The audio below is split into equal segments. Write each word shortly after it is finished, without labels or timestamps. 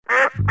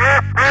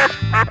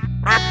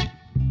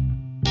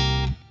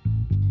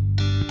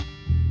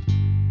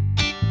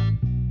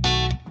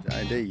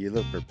Johnny D, you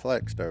look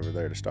perplexed over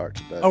there to start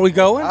today. Are we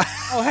going?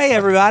 Oh, hey,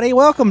 everybody.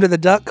 Welcome to the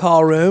Duck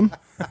Call Room.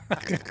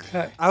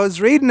 I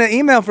was reading an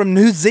email from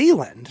New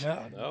Zealand.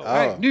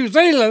 Hey, New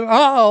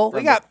Zealand.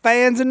 We got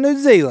fans in New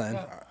Zealand.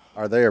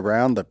 Are they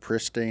around the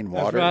pristine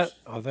That's waters? right.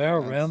 Are they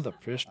around the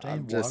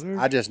pristine waters?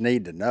 I just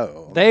need to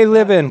know. They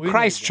live in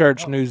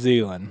Christchurch, New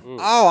Zealand.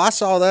 Oh, I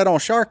saw that on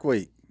Shark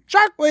Week.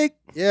 Shark Week.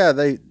 Yeah,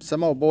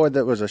 some old boy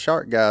that was a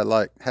shark guy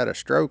had a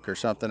stroke or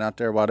something out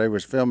there while they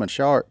was filming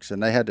sharks,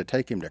 and they had to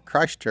take him to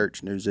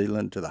Christchurch, New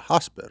Zealand, to the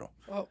hospital.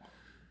 Oh,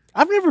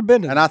 I've never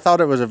been to And I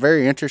thought it was a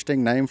very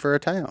interesting name for a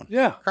town.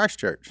 yeah.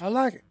 Christchurch. I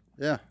like it.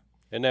 Yeah.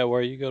 Isn't that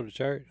where you go to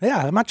church?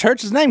 Yeah, my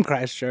church is named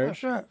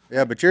Christchurch. That's right.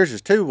 Yeah, but yours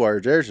is 2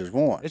 words. Theirs is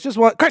 1. It's just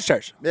what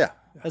Christchurch. Yeah.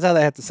 That's how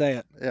they have to say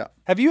it. Yeah.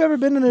 Have you ever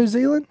been to New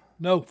Zealand?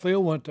 No,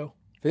 Phil went though.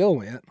 Phil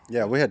went.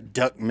 Yeah, we had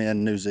Duckmen,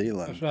 New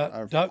Zealand. That's right.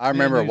 I Duckmen,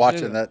 remember New watching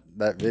Zealand.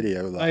 that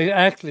video. They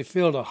actually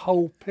filled a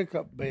whole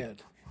pickup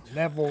bed,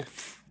 level,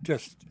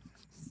 just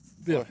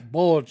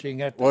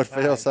bulging at the What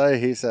side. Phil say?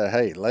 He said,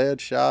 "Hey,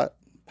 lead shot,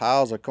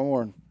 piles of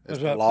corn. It's That's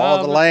the right. law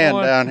of the Piles of land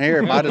corn. down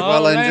here. Might as Law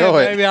well of the land,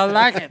 enjoy it." Baby, I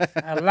like it.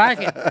 I like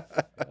it.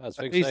 I was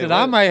fixing He to say, said,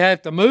 I what? may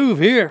have to move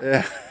here.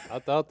 Yeah, I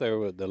thought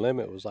the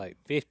limit was like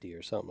 50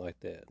 or something like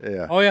that.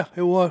 yeah. Oh, yeah,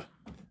 it was.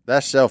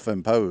 That's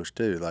self-imposed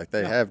too. Like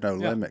they have no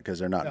limit because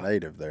they're not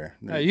native there.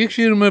 Now, you can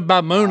shoot them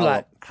by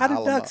moonlight. How do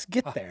Pile 'em ducks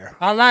get there?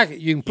 I like it.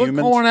 You can put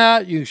Humans? corn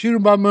out. You can shoot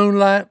them by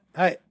moonlight.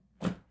 Hey,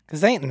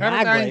 Because they ain't everything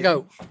migrating.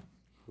 goes.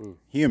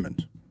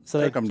 Humans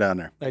So took them down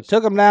there. they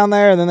took them down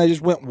there, and then they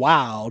just went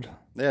wild.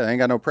 Yeah, they ain't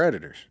got no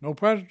predators. No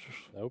predators.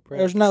 No pressure.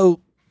 There's no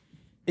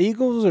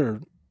eagles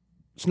or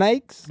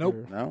snakes. Nope.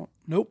 or- No,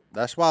 Nope.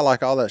 that's why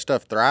like all that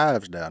stuff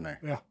thrives down there.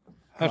 Yeah.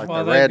 That's Like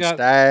why the they red got.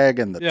 stag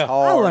and the Yeah.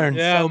 tar. I learned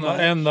Yeah, so and the, much.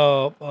 and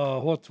the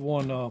what's the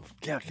one? I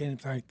can't even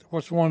think.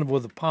 What's the one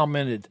with the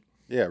palmetted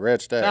Yeah,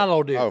 red stag.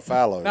 fallow deer? Oh,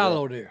 fallow.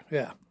 Fallow deer.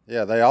 Yeah.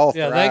 Yeah, they all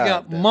Yeah, thrive. they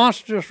got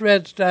monstrous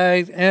red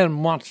stags and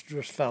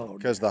monstrous fallow deer.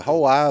 because the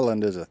whole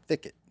island is a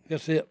thicket,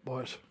 That's it,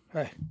 boys.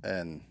 Hey,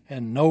 and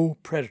and no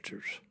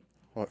predators.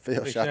 what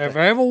Phil shot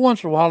Every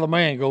once in a while, the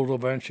man goes over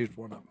there and shoots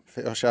one of them.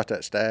 Phil shot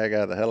that stag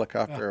out of the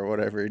helicopter or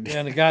whatever he did. Yeah,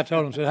 and the guy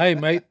told him, said, "Hey,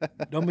 mate,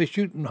 don't be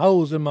shooting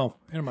holes in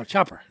my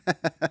chopper."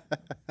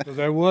 Because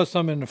there was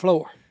some in the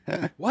floor.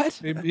 What?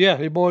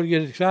 The boy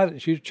get excited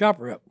and shoot a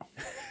chopper up.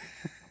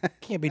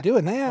 Can't be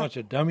doing that. Bunch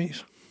of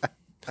dummies.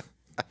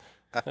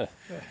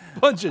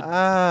 Bunch of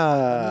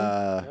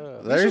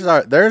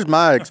There's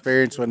my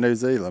experience with New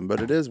Zealand, but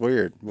it is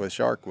weird with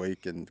Shark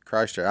Week and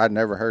Christchurch. I'd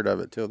never heard of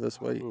it till this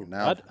week.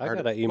 Now I I've heard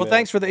got it. an email. Well,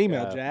 thanks for the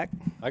email, guy. Jack.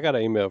 I got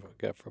an email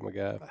from a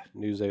guy from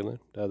New Zealand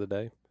the other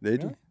day.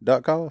 Did you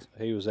duck calls?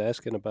 He was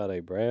asking about a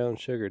brown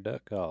sugar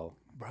duck call.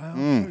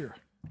 Brown sugar.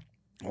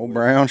 Old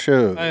brown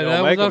sugar. Hey, don't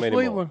that make was a 'em sweet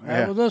anymore. one.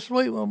 That was a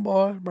sweet one,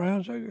 boy.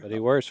 Brown sugar. But he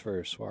works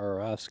for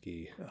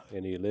Swarovski,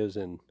 and he lives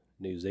in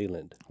New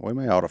Zealand. We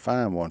may ought to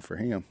find one for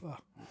him.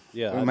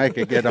 Yeah, We make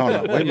it get on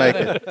it. We make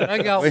it.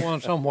 They got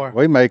one somewhere.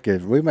 We make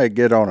it. We may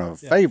get on a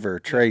favor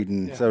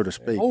trading, so to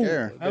speak. Oh,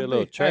 There. do a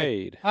little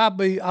trade.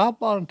 I'll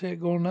volunteer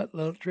going on that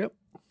little trip.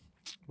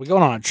 We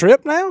going on a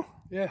trip now?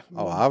 Yeah.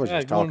 Oh, I was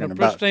just going talking to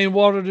about. pristine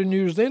water to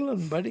New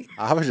Zealand, buddy.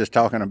 I was just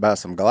talking about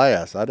some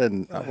glass. I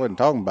wasn't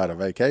talking about a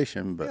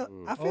vacation, but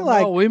I feel Oh,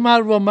 like no, we might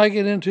as well make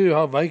it into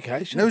a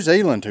vacation. New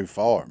Zealand too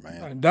far,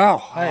 man. No,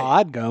 hey,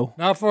 I'd go.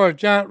 not for a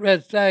giant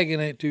red stag. It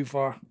ain't too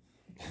far.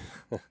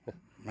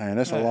 Man,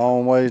 it's a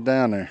long ways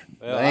down there.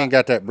 They ain't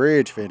got that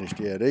bridge finished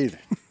yet either.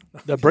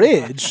 The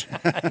bridge.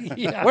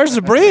 Yeah, Where's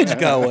the bridge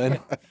going?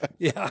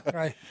 yeah,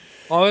 right.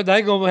 Oh,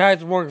 they gonna have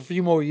to work a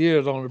few more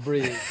years on the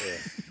bridge.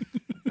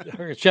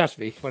 Trust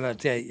me when I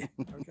tell you.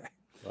 Okay.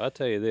 Well, I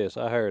tell you this,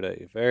 I heard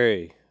a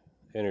very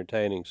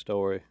entertaining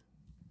story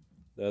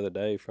the other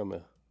day from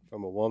a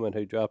woman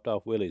who dropped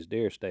off Willie's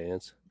deer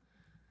stands.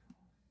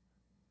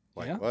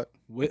 Like Yeah. what?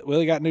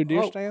 Willie got new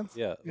deer Oh. stands?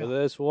 Yeah, well,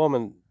 this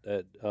woman,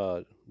 that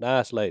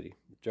nice lady,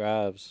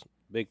 drives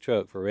big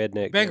truck for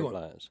redneck Big deer one.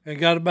 blinds. It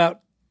got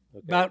about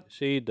Okay. About-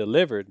 she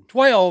delivered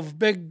 12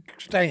 big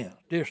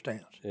deer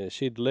stands.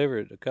 she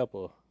delivered a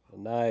couple of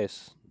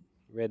nice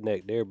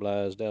redneck deer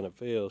blinds down at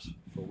Phil's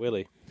for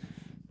Willie,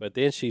 but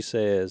then she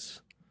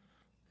says,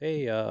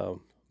 "Hey,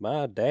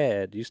 my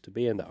dad used to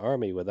be in the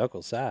army with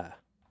Uncle Si."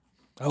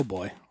 Oh,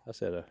 boy. I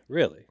said,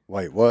 "Really?"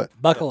 Wait, what?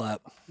 Buckle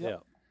up. Yeah.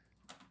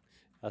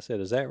 I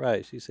said, "Is that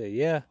right?" She said,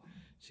 "Yeah."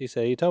 She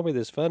said, "He told me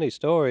this funny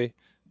story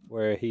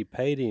where he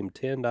paid him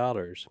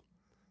 $10,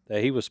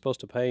 that he was supposed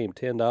to pay him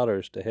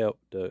 $10 to help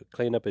to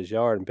clean up his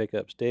yard and pick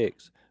up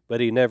sticks, but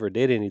he never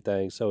did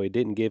anything, so he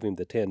didn't give him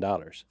the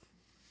 $10.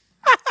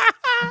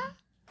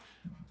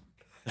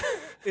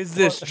 Is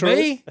this true?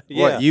 Me?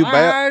 What, you I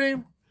bet? hired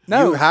him.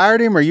 No. You hired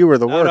him or you were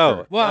the No, worker?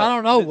 no. Well, I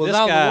don't know. Was This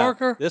I guy, the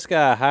worker? This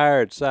guy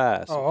hired Si, Oh,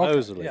 okay.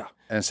 supposedly. Yeah.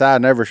 And Si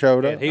never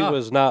showed up? And he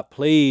was not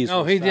pleased No,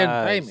 with he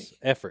didn't pay Si's me.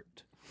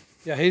 effort.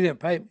 Yeah, he didn't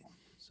pay me.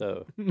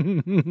 So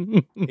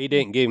he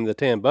didn't give him the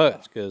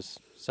 $10 because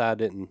Si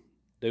didn't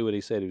do what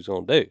he said he was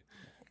going to do.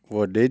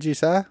 Well, did you,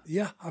 Si?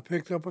 Yeah, I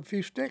picked up a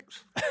few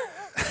sticks.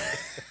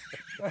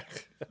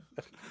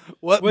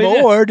 What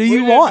more do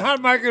you want?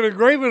 I'd make an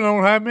agreement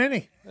on how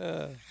many.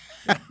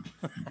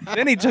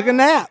 Then he took a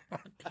nap.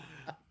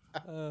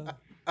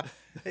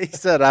 He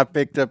said I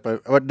picked up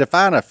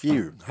define a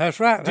few. That's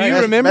right. Do you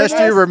remember Best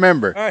this? you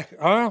remember. Hey,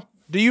 huh?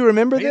 Do you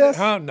remember this?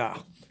 No.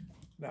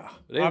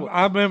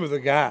 I remember the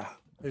guy.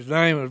 His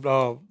name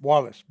was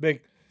Wallace.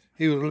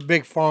 He was a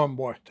big farm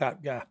boy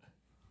type guy.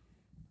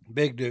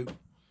 Big dude.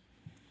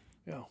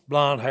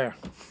 Blonde hair.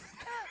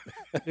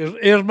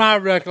 is my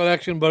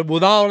recollection, but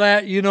with all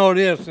that, you know it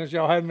is, since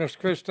y'all had Miss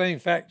Christine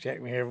fact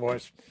check me here,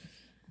 boys.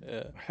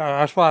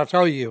 That's why I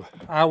told you,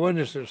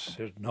 eyewitnesses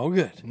is no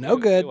good. No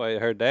good. Anyway,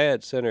 her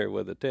dad sent her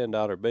with a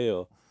 $10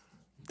 bill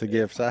To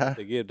give Si.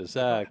 to give to Si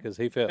because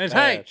he felt And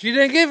bad. hey, she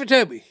didn't give it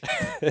to me.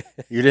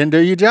 You didn't do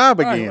your job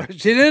again.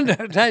 She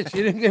didn't.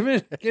 She didn't give me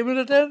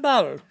the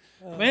 $10.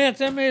 Man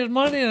sent me his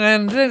money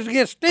and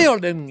then still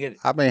didn't get it.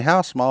 I mean,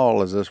 how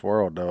small is this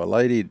world, though? A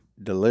lady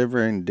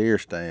delivering deer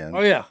stands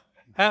Oh yeah.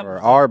 for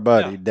our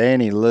buddy,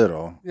 Danny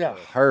Little. Yeah.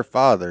 Her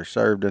father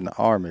served in the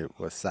Army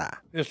with Si.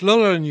 It's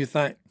littler than you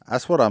think.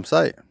 That's what I'm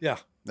saying. Yeah.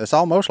 It's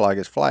almost like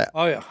it's flat.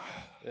 Oh yeah.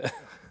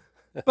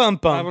 Bum,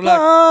 bum, I was like-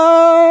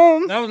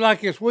 bum. That was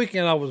like this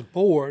weekend. I was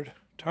bored,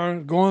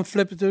 going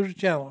flipping through the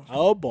channels.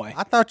 Oh, boy.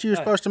 I thought you were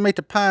supposed to meet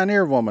the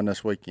Pioneer Woman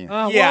this weekend.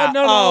 Yeah.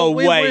 No, Oh,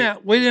 we wait.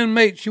 went. We didn't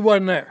meet. She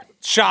wasn't there.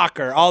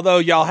 Shocker. Although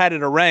y'all had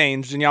it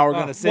arranged and y'all were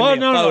going to send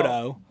me a photo.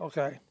 No.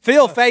 Okay.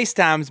 Phil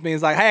FaceTimes me.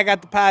 He's like, hey, I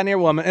got the Pioneer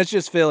Woman. It's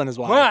just Phil and his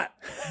wife.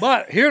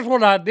 But here's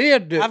what I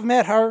did do. I've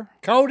met her.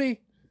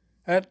 Cody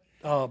at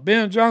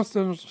Ben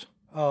Johnston's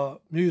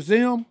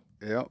museum.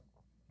 Yep.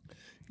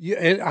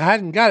 I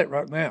hadn't got it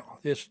right now.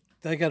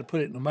 They got to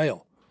put it in the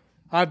mail.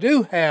 I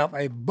do have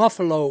a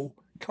buffalo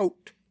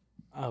coat.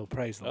 Oh,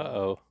 praise the Lord.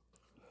 Uh-oh.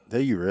 Do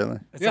you really?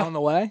 It's Yeah. on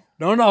the way?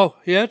 No.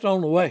 Yeah, it's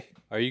on the way.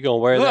 Are you going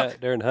to wear Look. that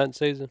during hunting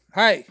season?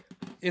 Hey,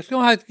 it's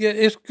gonna have to get.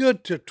 It's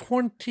good to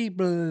 20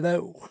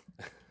 below.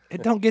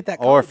 It don't get that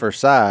cold. Or for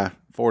Si,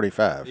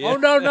 45. Oh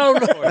no!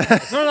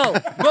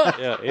 Look,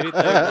 Yeah, anything.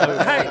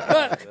 over- hey,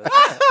 look.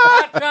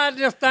 I tried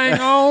this thing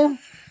on,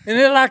 and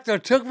it like they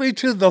took me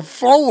to the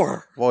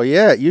floor. Well,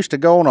 yeah, it used to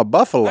go on a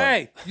buffalo.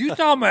 Hey, you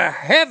talking about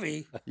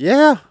heavy?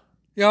 Yeah.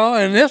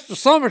 And it's the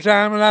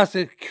summertime, and I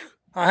said,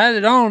 I had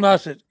it on. And I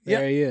said,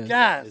 There he is.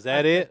 guys, Is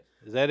that it?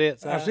 Is that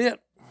it? Si? that's it.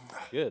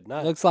 Good.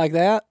 Nice. Looks like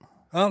that.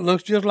 It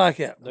looks just like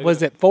that.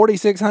 Was it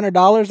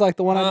 $4,600 like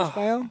the one I just Uh,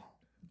 found?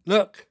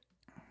 Look,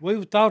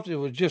 we thought it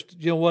was just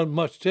wasn't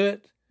much to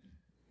it,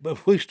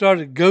 but we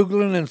started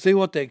Googling and see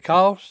what they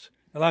cost.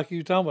 And like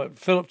you talking about,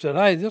 Philip said,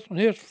 "Hey, this one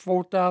here's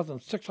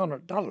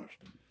 $4,600."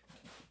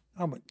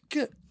 I'm like,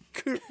 good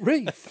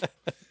grief!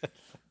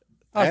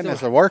 And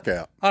it's a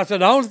workout. I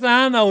said, the only thing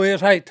I know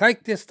is, hey,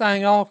 take this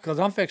thing off because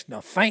I'm fixing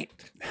to faint.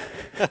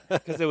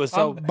 Because it was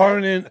I'm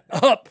burning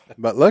up.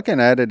 But looking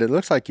at it, it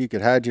looks like you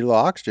could hide your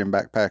little oxygen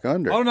backpack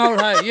under it. Oh no,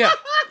 hey, yeah.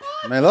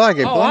 I mean, look like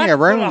it's Oh, I plenty of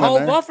put room a in whole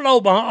there.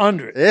 buffalo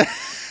under it. Yeah.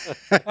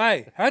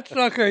 Hey, that's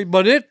okay,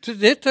 but it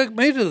took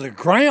me to the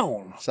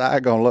ground. Si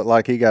gonna look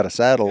like he got a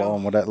saddle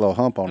on with that little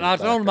hump on And the I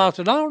back told him, of I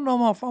said, I don't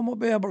know if I'm gonna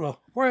be able to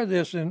wear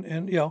this,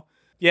 and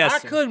Yes. I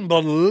sir. couldn't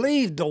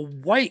believe the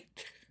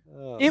weight.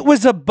 It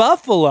was a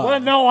buffalo. Well,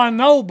 no, I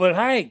know, but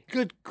hey,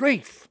 good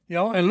grief,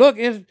 And look,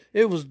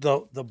 it was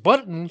the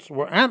buttons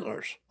were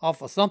antlers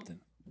off of something.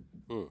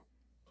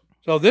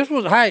 So this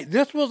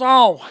was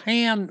all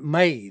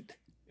handmade.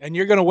 And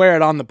you're going to wear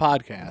it on the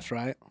podcast,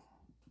 right?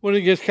 When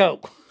it gets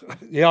cold,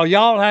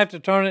 y'all have to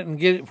turn it and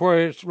get it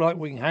where it's like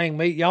we can hang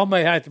meat. Y'all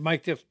may have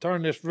to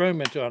turn this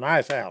room into an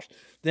ice house.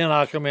 Then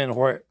I'll come in and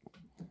wear it.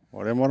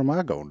 Well, then what am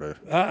I gonna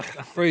do?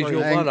 Freeze your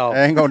butt off.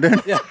 I ain't gonna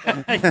do.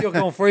 You're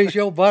gonna freeze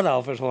your butt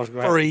off. Is what's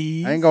going.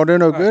 Freeze. Ain't gonna do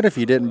no good if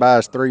you didn't buy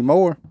us 3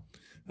 more.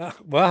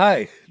 Well,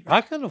 hey, I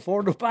couldn't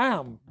afford to buy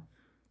them.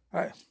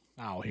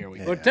 Oh, here we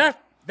go. But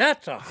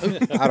that's a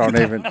hoot. I don't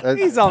even.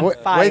 He's on we,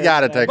 fire. We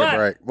got to take a But,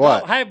 break.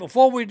 What? Hey,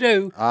 before we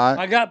do, All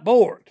right. I got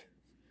bored.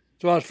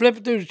 So I was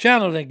flipping through the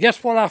channels, and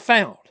guess what I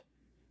found?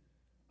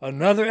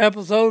 Another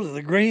episode of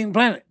The Green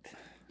Planet.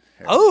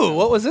 Oh,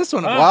 what was this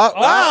one about?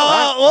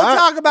 Well, We'll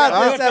talk about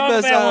We'll this talk about it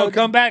when we episode.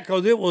 come back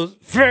because it was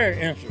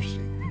very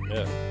interesting.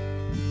 Yeah.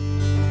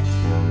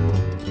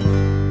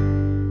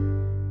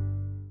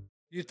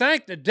 You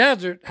think the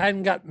desert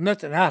hadn't got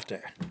nothing out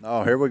there?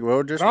 Oh, here we go.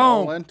 We'll just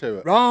Wrong. roll into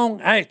it. Wrong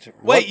answer.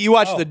 Wait, you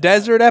watched the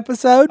desert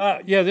episode?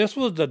 Yeah, this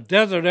was the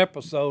desert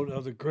episode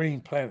of The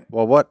Green Planet.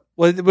 Well, what?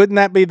 Wouldn't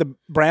that be the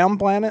brown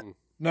planet?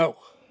 No,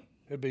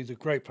 it'd be the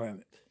Gray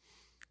Planet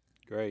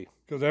Great.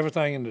 because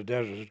everything in the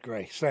desert is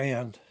gray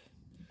sand.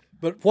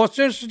 But what's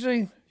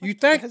interesting? You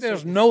think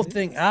there's no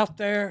thing out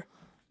there?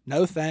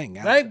 No thing.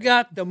 They've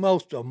got the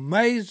most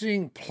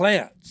amazing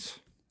plants.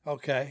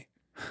 Okay,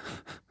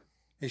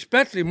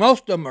 especially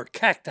most of them are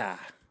cacti.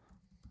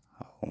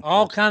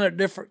 All kind of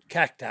different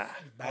cacti.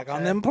 Back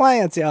on them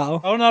plants,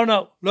 y'all. Oh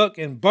no! Look,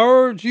 and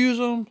birds use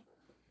them.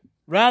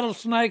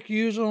 Rattlesnake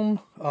use them.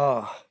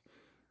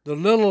 The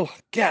little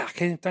guy, I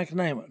can't even think of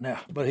the name of it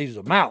now, but he's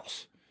a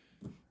mouse.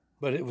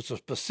 But it was a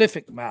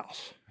specific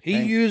mouse. He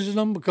uses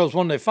them because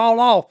when they fall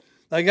off,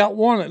 they got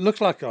one that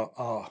looks like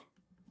a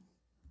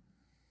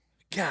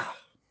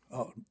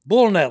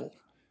bull nettle.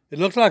 It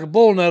looks like a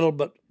bull nettle,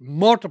 but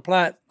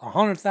multiply it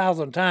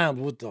 100,000 times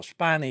with the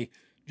spiny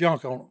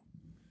junk on them.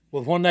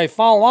 Well, when they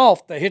fall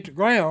off, they hit the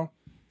ground.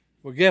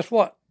 Well, guess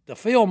what? The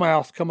field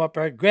mouse come up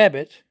there, grab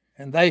it,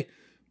 and they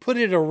put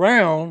it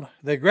around.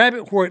 They grab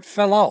it where it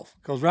fell off,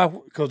 because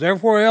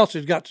everywhere else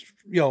it's got,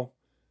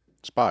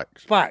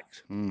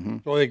 Spikes. Mm-hmm.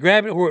 So they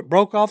grab it where it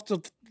broke off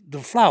the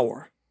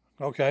flower.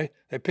 Okay,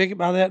 they pick it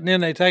by that, and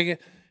then they take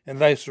it and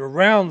they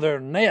surround their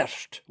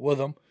nest with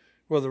them,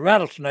 where the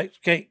rattlesnakes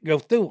can't go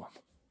through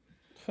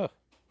them,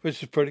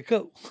 which is pretty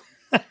cool.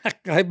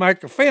 They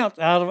make a fence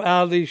out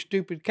of these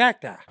stupid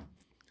cacti.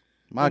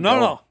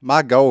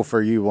 My goal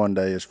for you one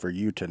day is for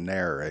you to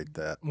narrate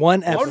that.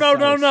 One Oh,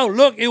 episode. no.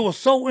 Look, it was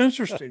so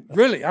interesting.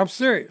 Really, I'm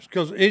serious,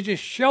 because it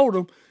just showed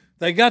them.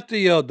 They got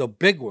the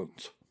big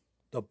ones,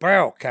 the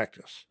barrel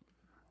cactus.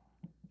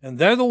 And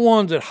they're the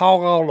ones that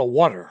hog all the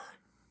water.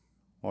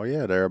 Well,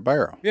 yeah, they're a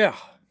barrel. Yeah.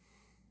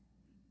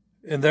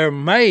 And they're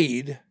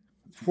made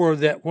for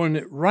that when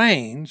it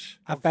rains.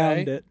 I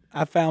found it.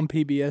 I found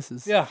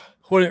PBS's. Yeah.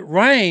 When it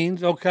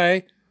rains,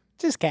 okay,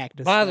 Just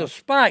cactus. by the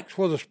spikes,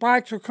 where the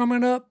spikes are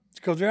coming up,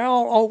 because they're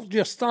all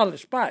just solid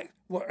spikes.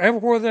 Well,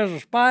 everywhere there's a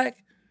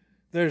spike,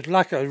 there's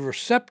like a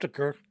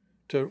receptacle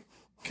to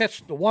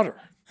catch the water.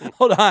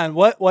 Hold on.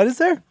 What is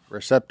there?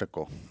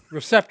 Receptacle.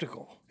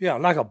 Receptacle. Yeah,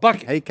 like a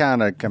bucket. He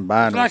kind of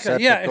combined It's like a-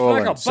 receptacle yeah, it's like a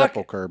and bucket.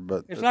 sepulcher,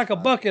 but It's like a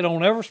bucket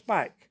on every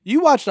spike. You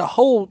watched a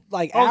whole Oh,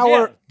 hour.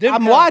 yeah. Them I'm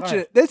kind of watching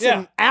things. it. This is Yeah.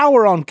 an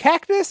hour on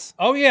cactus.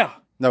 Oh, yeah.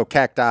 no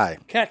cacti.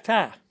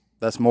 Cacti.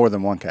 That's more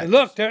than one cactus. And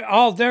look,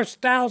 there's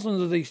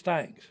thousands of these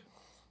things.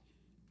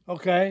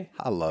 Okay?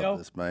 I love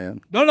this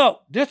man.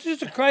 No. This is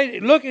the crazy.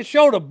 Look, it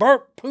showed a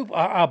bird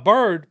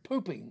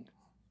pooping.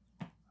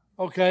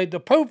 Okay, the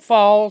poop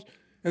falls,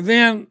 and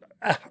then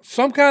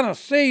some kind of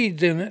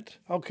seeds in it.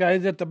 Okay,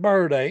 that the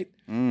bird ate.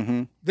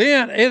 Mm-hmm.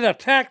 Then it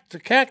attacked the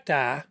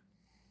cacti.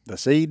 The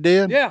seed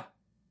did? Yeah,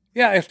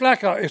 it's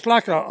like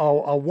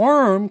a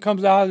worm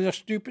comes out of this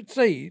stupid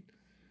seed,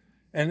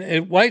 and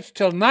it waits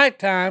till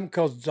nighttime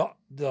because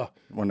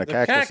When the the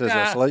cactus is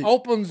cacti asleep.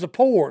 opens the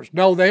pores.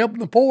 No, they open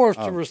the pores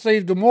to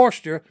receive the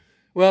moisture.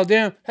 Well,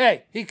 then,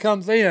 hey, he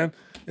comes in,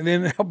 and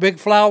then a big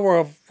flower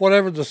of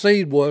whatever the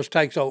seed was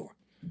takes over.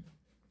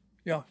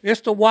 Yeah, it's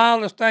the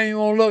wildest thing you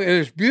want to look at.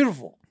 It's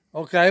beautiful,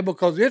 okay,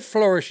 because it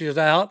flourishes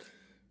out,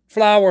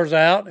 flowers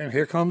out, and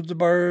here comes the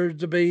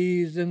birds, the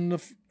bees,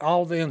 and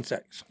all the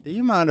insects. Do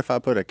you mind if I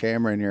put a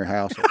camera in your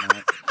house at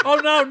night? Oh,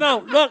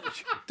 no, look,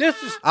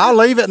 this is... I'll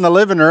leave it in the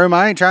living room.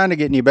 I ain't trying to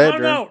get in your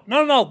bedroom.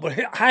 No. But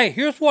hey,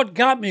 here's what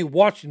got me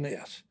watching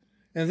this.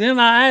 And then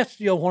I asked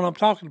you when I'm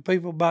talking to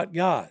people about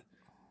God,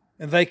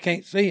 and they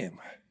can't see Him.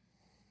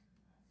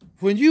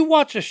 When you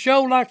watch a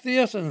show like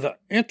this and the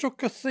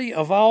intricacy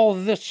of all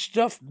this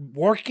stuff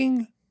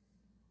working,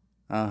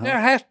 there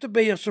has to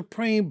be a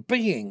supreme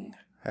being.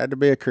 Had to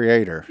be a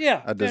creator.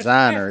 Yeah, A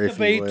designer, there has if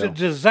to be you will. to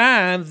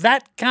design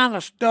that kind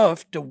of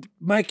stuff to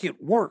make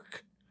it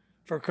work.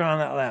 For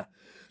crying out loud,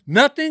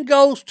 nothing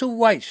goes to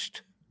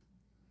waste.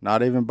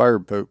 Not even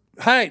bird poop.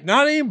 Hey,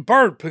 not even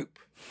bird poop.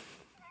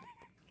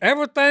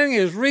 Everything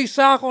is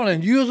recycled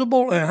and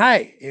usable, and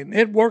hey, and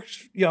it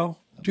works,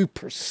 to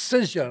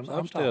precision.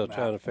 I'm still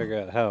trying to figure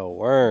out how a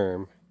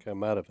worm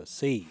come out of a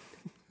seed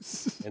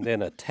and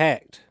then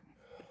attacked.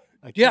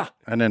 Yeah.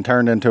 And then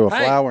turned into a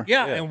Hey, flower.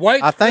 Yeah, and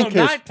wait I think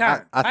till his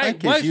nighttime. I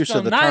think Hey, his use waits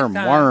of the till term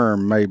nighttime.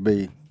 worm may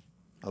be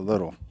a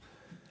little.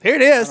 Here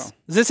it is.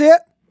 Is this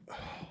it?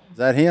 Is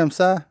that him,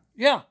 Si?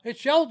 Yeah, it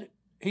showed it.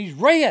 He's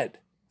red.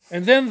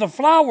 And then the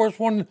flowers,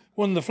 when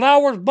the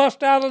flowers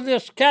bust out of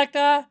this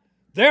cacti,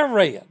 they're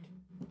red.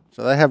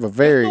 So they have a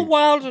very. The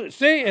wild,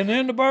 see, and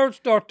then the birds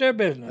start their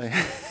business.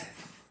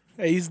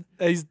 He's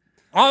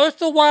Oh, it's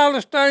the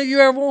wildest thing you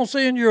ever want to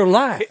see in your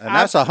life. And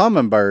that's a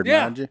hummingbird,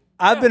 Yeah. mind you.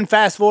 I've been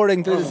fast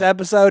forwarding through this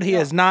episode. He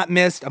has not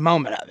missed a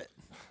moment of it.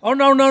 Oh,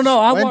 no.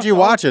 When did you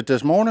watch it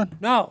this morning?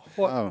 No.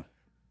 Oh,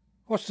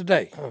 What's the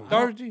day?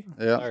 Thursday?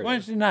 yeah.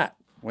 Wednesday night.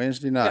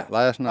 Wednesday night,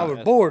 last I night. was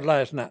bored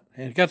last night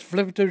and got to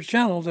flipping through the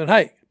channels, and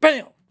hey,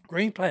 bam,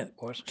 Green Planet,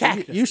 boys.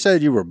 You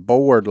said you were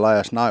bored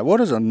last night. What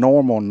does a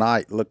normal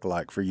night look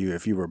like for you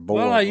if you were bored?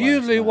 Well, I last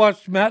usually night?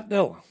 watch Matt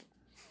Dillon.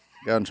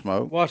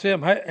 Gunsmoke. Watch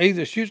him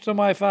either shoot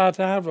somebody 5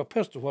 times or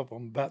pistol whip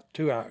them about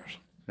 2 hours.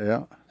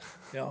 Yeah.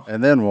 Yeah.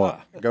 And then what?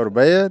 Go to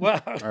bed?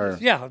 Well, Or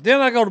yeah. Then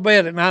I go to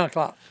bed at 9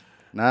 o'clock.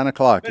 9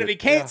 o'clock. But if he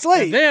can't And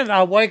sleep, then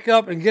I wake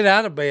up and get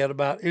out of bed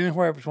about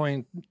anywhere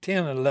between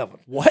 10 and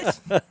 11.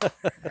 what?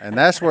 And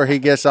that's where he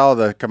gets all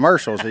the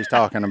commercials he's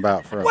talking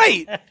about from.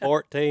 Wait,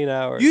 14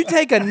 hours. you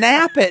take a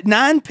nap at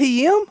 9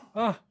 p.m.?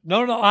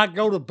 No, I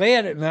go to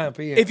bed at 9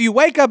 p.m. If you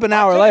wake up an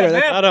hour later, Took a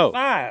that's nap No. at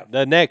 5.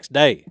 The next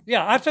day.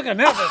 Yeah, I took a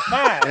nap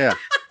at 5. Yeah.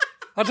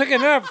 I took a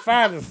nap at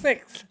 5 to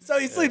 6. so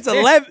he sleeps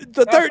 11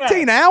 to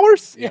 13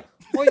 hours? Yeah.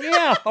 Well,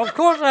 yeah, of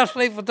course I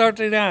sleep for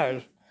 13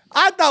 hours.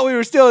 I thought we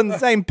were still in the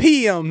same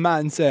PM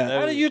mindset.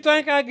 How do you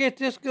think I get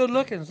this good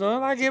looking,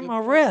 son? I get my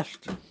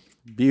rest.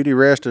 Beauty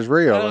rest is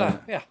real.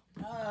 Yeah.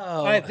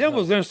 Oh. Hey, them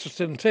was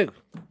interesting too.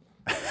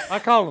 I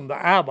call them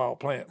the eyeball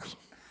plants.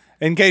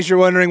 In case you're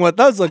wondering what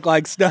those look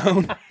like,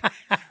 Stone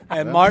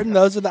and Martin,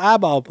 those are the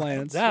eyeball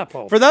plants.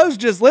 For those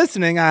just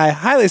listening, I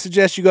highly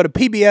suggest you go to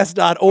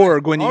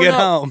pbs.org when you get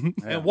home.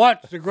 And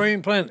watch The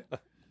Green Planet.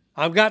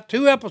 I've got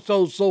 2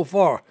 episodes so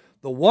far,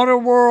 the water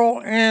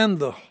world and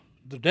the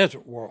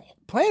desert world.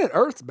 Planet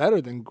Earth's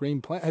better than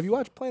Green Planet. Have you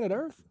watched Planet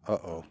Earth?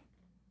 Uh-oh.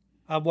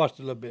 I've watched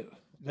a little bit.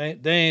 They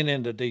ain't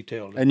into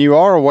detail. And you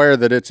are aware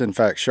that it's, in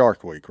fact,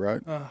 Shark Week,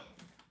 right?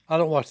 I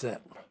don't watch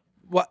that.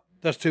 What?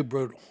 That's too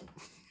brutal.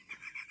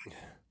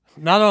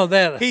 Not on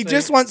that. He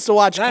just wants to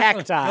watch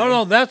cacti.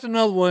 No, that's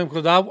another one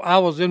because I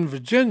was in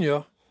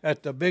Virginia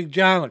at the big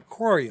giant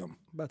aquarium.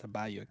 I'm about to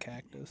buy you a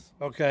cactus.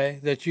 Okay,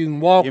 that you can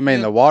walk. You mean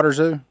in. the water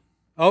zoo?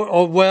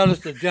 Oh, well,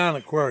 it's the giant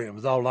aquarium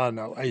is all I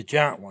know. A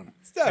giant one.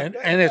 And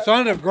it's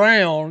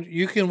underground.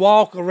 You can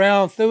walk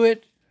around through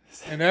it,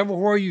 and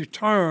everywhere you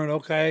turn,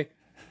 okay,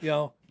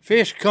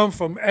 fish come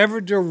from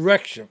every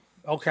direction,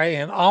 okay,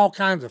 and all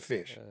kinds of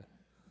fish.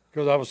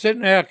 Because I was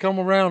sitting there, I come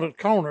around the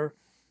corner,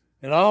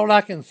 and all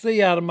I can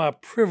see out of my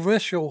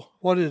peripheral,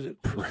 what is it,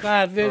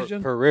 side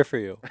vision?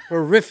 Peripheral.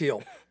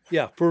 Peripheral.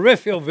 Yeah,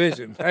 peripheral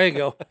vision. There you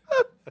go.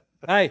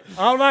 Hey,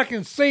 all I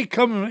can see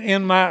coming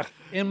in my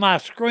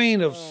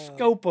screen of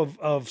scope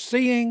of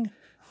seeing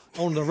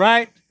on the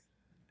right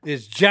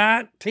is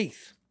giant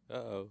teeth.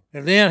 Uh-oh.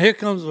 And then here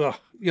comes a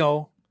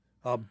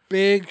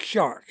big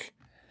shark.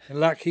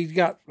 And he's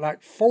got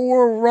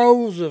 4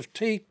 rows of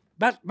teeth,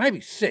 about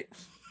maybe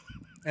 6.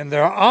 And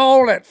they're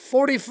all at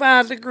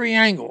 45-degree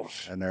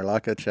angles. And they're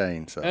like a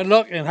chainsaw. And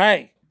look, and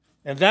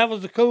that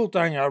was the cool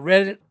thing. I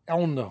read it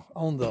on the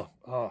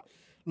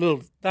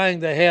little thing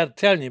they had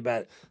telling you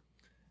about it.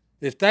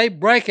 If they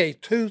break a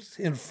tooth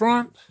in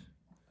front,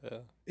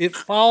 it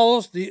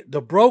falls,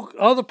 the broke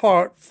other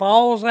part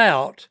falls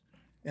out,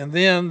 and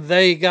then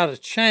they got a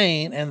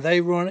chain and they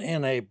run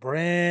in a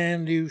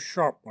brand new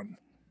sharp one.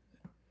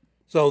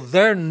 So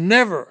they're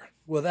never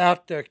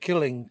without their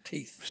killing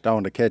teeth.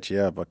 Stone, to catch you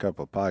up a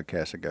couple of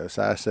podcasts ago,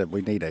 so I said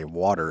we need a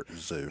water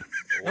zoo.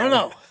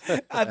 No.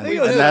 I think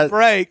it was a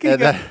break. We're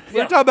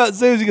talking about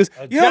zoos. He goes,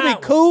 you know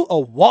what'd be cool? A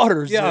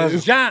water zoo. Yeah, a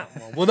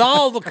giant one with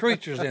all the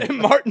creatures in it. And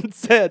Martin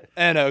said,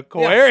 an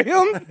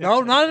aquarium? Yeah.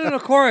 No, not an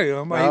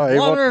aquarium. A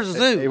water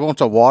zoo. He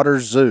wants a water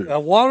zoo. A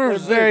water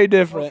zoo. Very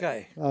different.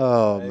 Okay.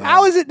 Oh, man.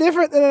 How is it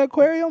different than an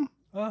aquarium?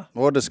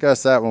 We'll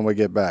discuss that when we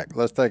get back.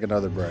 Let's take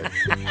another break.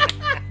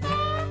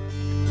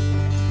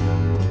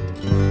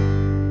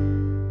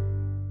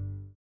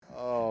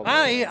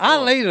 I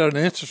lead an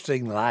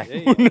interesting life.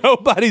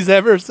 Nobody's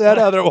ever said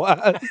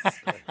otherwise.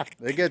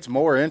 It gets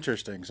more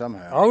interesting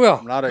somehow. Oh, yeah.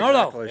 I'm not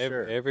exactly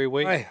sure. Every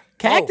week. Hey,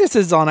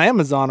 Cactuses on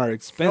Amazon are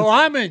expensive. So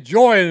I'm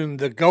enjoying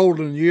the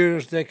golden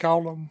years, they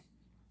call them.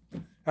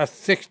 That's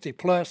 60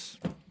 plus.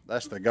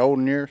 That's the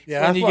golden years?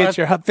 Yeah, when you get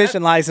your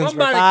fishing license for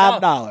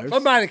 $5.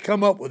 Somebody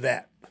come up with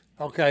that.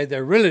 Okay,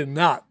 they're really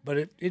not, but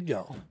it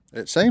go.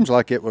 It seems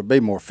like it would be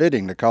more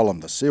fitting to call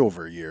them the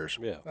silver years.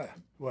 Yeah.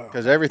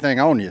 Because everything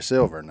on you is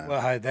silver now.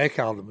 Well, hey, they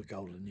call them the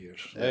golden years.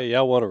 Hey,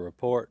 y'all want a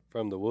report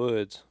from the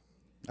woods?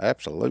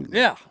 Absolutely.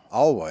 Yeah.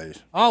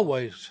 Always.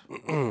 Always.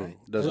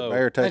 Does it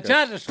bear take They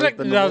tried to slick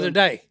me the other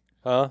day.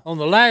 Huh? On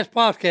the last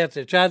podcast,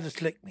 they tried to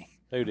slick me.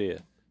 Who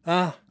did?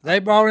 They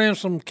brought in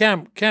some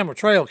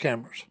trail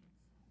cameras,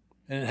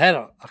 and it had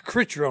a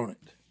creature on it.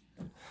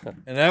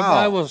 And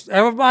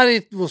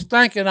everybody was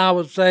thinking I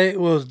would say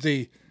it was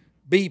the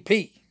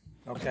BP.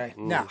 Okay.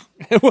 No.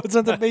 It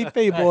wasn't the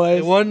BP, boys.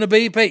 It wasn't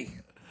the BP.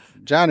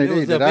 Johnny It D,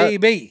 was the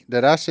BB.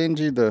 did I send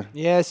you the...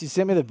 Yes, you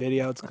sent me the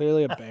video. It's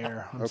clearly a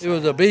bear. It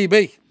was a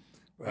BB.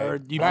 Or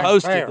you Black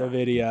posted bear. the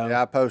video.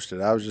 Yeah, I posted.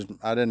 I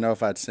didn't know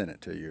if I'd sent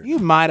it to you. You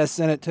might have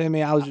sent it to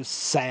me. I was just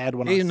sad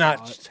when I saw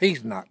it.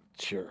 He's not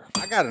sure.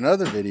 I got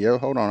another video.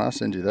 Hold on, I'll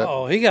send you that.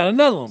 Oh, he got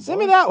another one.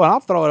 Send me that one. I'll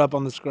throw it up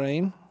on the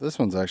screen. This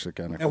one's actually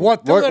kind of cool.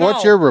 And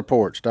what's your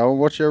report, Stone?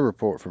 What's your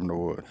report from the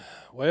wood?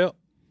 Well,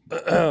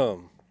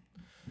 for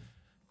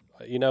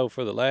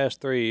the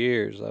last 3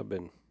 years, I've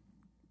been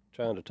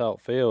trying to talk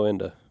Phil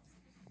into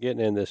getting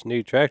in this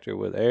new tractor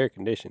with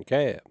air-conditioned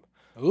cab.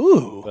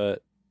 Ooh.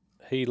 But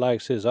he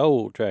likes his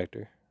old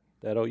tractor.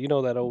 That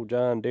old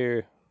John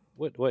Deere.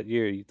 What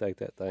year do you think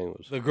that thing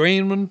was? The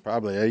green one?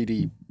 Probably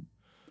 88.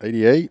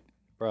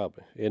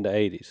 Probably in the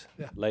 80s,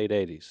 late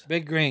 80s.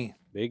 Big green.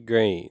 Big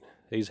green.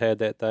 He's had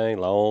that thing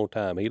a long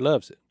time. He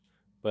loves it.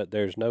 But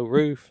there's no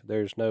roof.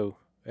 There's no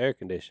air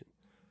conditioning.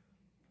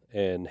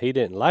 And he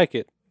didn't like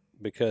it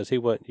because he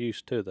wasn't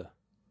used to the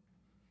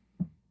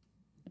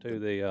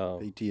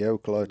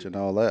PTO clutch and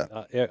all that.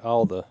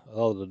 all the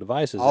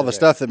devices. All the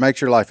stuff that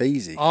makes your life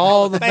easy.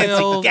 All the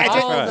bells,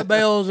 all the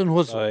bells and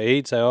whistles.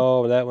 He'd say,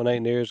 "Oh, that one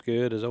ain't near as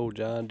good as old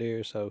John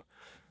Deere." So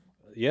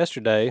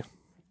yesterday,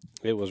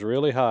 it was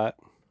really hot,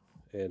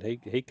 and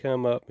he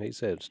come up and he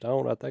said,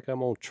 "Stone, I think I'm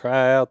gonna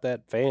try out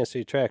that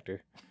fancy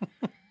tractor.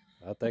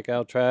 I think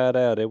I'll try it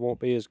out. It won't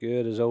be as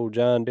good as old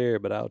John Deere,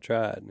 but I'll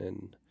try it."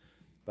 And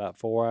about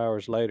 4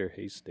 hours later,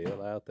 he's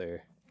still out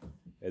there.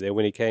 And then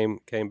when he came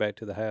back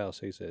to the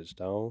house, he said,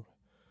 "Stone,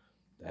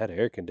 that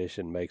air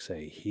conditioning makes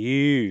a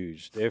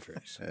huge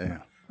difference. Yeah.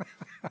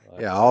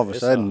 Yeah, all of a It's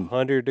sudden,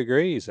 100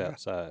 degrees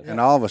outside. and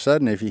all of a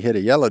sudden, if you hit a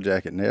yellow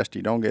jacket nest,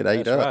 you don't get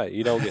ate That's up. right.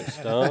 You don't get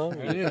stung.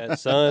 That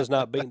sun's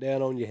not beating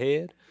down on your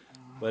head.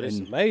 But it's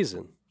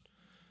amazing.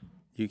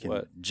 You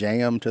can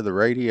jam to the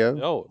radio.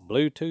 Oh,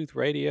 Bluetooth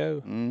radio.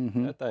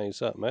 That thing's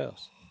something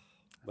else.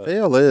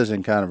 Phil is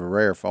in kind of a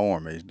rare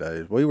form these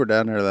days. We were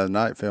down there the other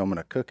night filming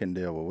a cooking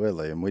deal with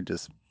Willie, and we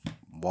just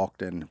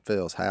walked in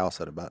Phil's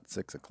house at about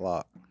 6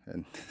 o'clock,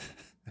 and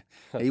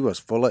he was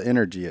full of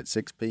energy at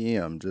 6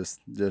 p.m., just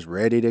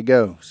ready to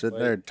go, sitting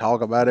there and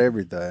talk about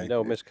everything. You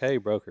know, Miss Kay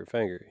broke her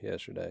finger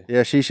yesterday.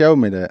 Yeah, she showed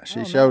me that.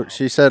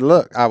 She said,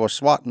 "Look, I was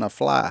swatting a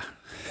fly."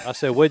 I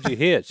said, "What'd you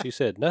hit?" She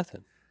said,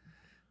 "Nothing."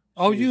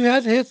 Oh, you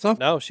had to hit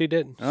something. No, she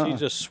didn't. She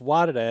just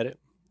swatted at it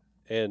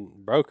and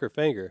broke her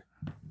finger.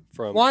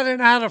 Swatting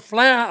at a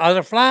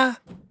fly?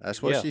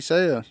 That's what Yeah. she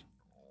says.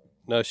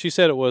 No, she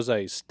said it was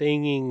a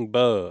stinging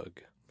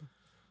bug.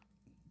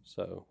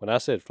 So when I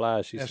said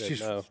fly, she said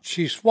no.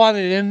 She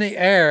swatted in the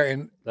air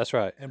and That's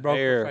right. and broke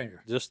her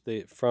finger. Just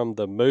from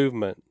the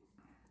movement,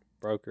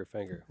 broke her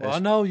finger. Well, I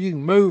know you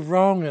can move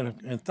wrong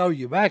and throw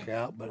your back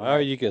out, but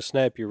Or you can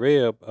snap your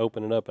rib,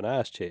 opening up an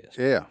ice chest.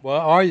 Yeah.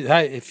 well,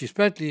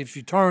 especially if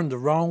you turn the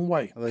wrong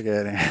way. Look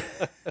at him.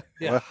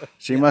 Yeah. Well,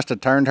 she must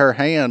have turned her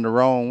hand the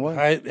wrong way.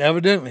 Right,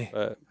 evidently.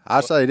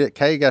 I say that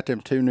Kay got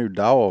them 2 new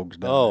dogs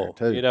down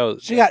there, too. You know,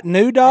 She got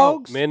new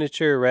dogs?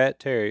 miniature rat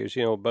terriers.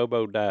 You know,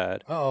 Bobo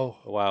died Uh-oh.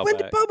 a while When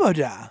back. did Bobo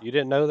die? You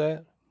didn't know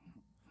that?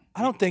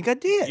 I don't think I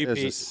did. You- It was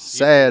a you-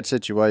 sad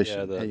situation.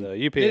 Yeah,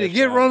 the UPS. Did he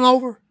get guy- run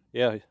over?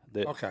 Yeah.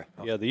 Okay.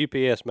 Yeah, the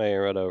UPS man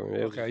run over him.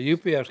 It was- Okay,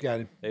 UPS got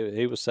him.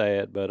 He was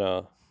sad,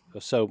 but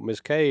so Miss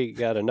Kay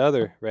got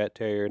another rat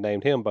terrier,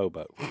 named him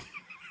Bobo.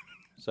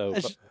 So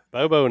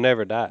Bobo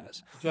never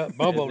dies.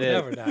 Bobo And then-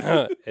 never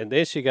died. And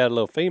then she got a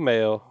little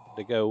female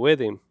to go with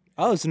him,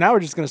 Oh, so now we're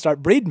just going to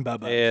start breeding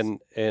Bobos.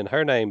 and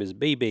her name is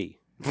BB.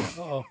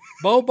 Uh-oh.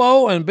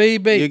 Bobo and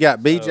BB. You got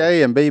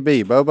BJ and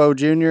BB, Bobo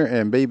Jr.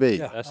 and BB.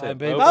 Yeah. That's it.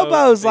 Bobo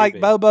Bobo's and like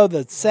BB. Bobo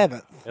the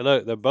 7th. And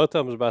look, both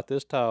of them about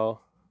this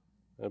tall.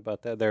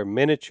 About that, they're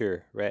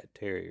miniature rat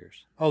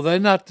terriers. Oh, they're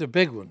not the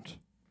big ones.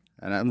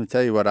 And I'm going to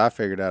tell you what I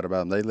figured out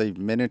about them. They leave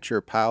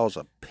miniature piles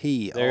of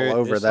pee all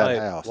over it's that like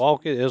house.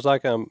 It's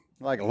like I'm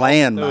Like through a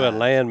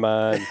landmine.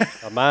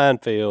 landmine, a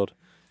minefield.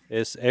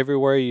 It's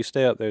everywhere you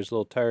step. There's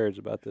little turds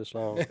about this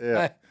long.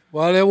 Yeah.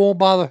 Well, it won't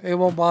bother. It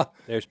won't bother.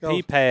 There's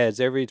pee pads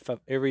every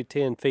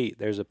 10 feet.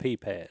 There's a pee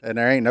pad. And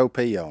there ain't no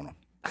pee on them.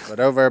 But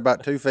over there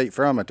about 2 feet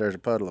from it, there's a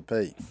puddle of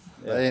pee.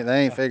 They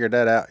ain't figured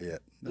that out yet.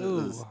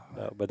 Ooh.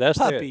 No, but that's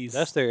Puppies.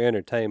 that's their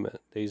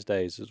entertainment these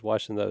days is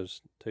watching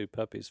those 2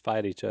 puppies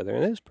fight each other,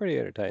 and it's pretty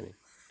entertaining.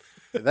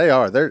 They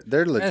are. They're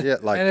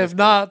legit like And if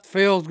not,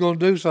 Phil's going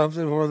to do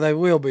something where they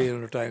will be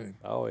entertaining.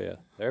 Oh yeah,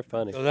 they're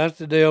funny. So that's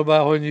the deal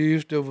about when you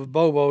used to with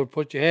Bobo,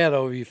 put your hat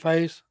over your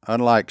face.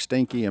 unlike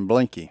Stinky and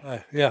Blinky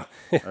Yeah.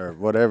 or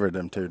whatever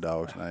them 2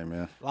 dogs' name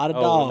is. A lot of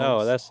Oh dogs.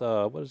 no, that's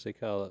what does he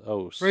call it?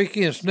 Oh,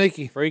 Freaky and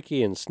sneaky.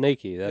 freaky and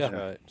sneaky. That's Yeah.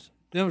 right.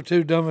 Them are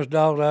 2 dumbest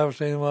dogs I ever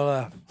seen in my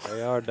life.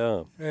 They are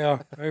dumb. They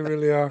are. They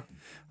really are.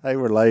 They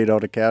were laid on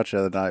the couch the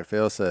other night.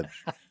 Phil said,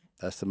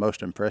 "That's the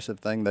most impressive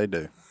thing they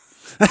do."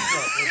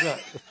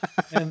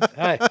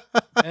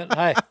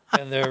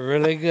 And they're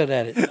really good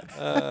at it.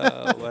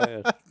 Oh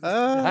man.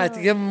 I had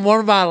to give them one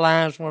of my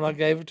lines when I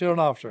gave it to an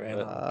officer, and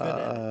I'm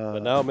good at it.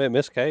 But no, man,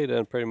 Miss Kay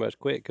done pretty much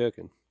quit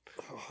cooking.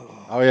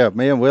 Oh yeah,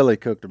 me and Willie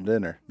cooked them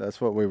dinner. That's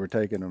what we were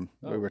taking them.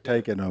 We were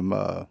taking them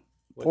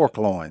pork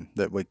loin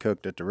that we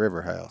cooked at the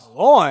River House.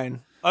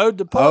 Loin. Ode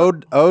to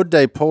pork. Ode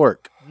de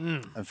pork.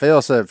 And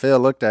Phil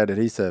looked at it.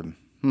 He said,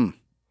 And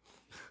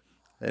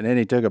then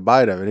he took a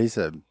bite of it. He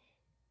said,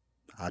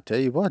 "I tell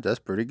you what, that's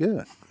pretty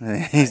good."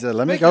 He said,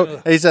 "Let me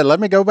go." He said, "Let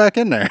me go back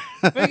in there."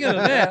 Speaking of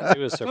that,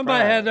 He was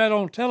somebody had surprised. that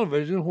on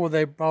television where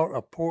they brought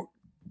a pork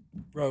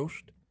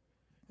roast.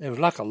 It was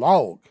like a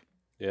log.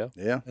 Yeah.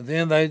 Yeah. And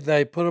then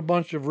they put a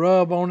bunch of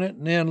rub on it,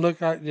 and then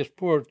looked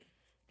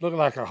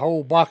like a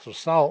whole box of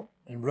salt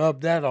and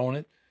rubbed that on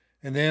it.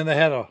 And then they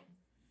had a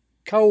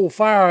coal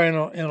fire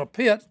in a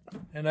pit,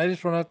 and they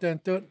just went out there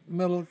and threw it in the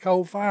middle of the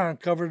coal fire and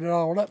covered it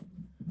all up.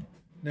 And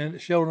then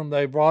it showed them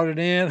they brought it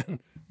in and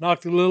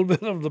knocked a little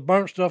bit of the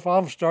burnt stuff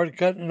off and started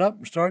cutting it up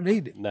and started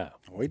eating it. No.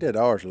 We did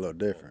ours a little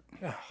different.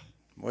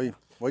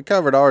 We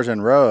covered ours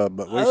in rub,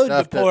 but we Ode to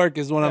stuffed it. pork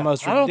is one of the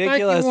most I don't think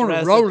you ridiculous want to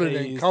recipes. roll it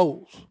in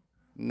coals.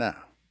 No.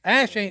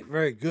 Ash ain't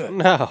very good.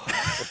 No.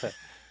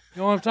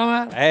 You know what I'm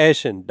talking about?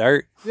 Ash and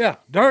dirt. Yeah,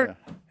 dirt.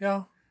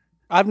 Yeah.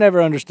 I've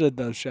never understood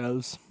those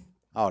shows.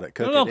 Oh, that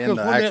cook No, it in 'cause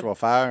the when actual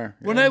fire.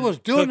 When they was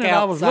doing Cook it,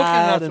 I was looking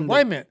at outside it. and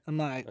Wait a minute. I'm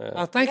like,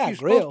 I think yeah, you're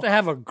grill. supposed to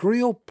have a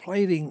grill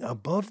plating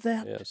above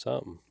that. Yeah,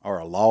 something. Or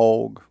a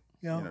log.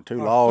 You know,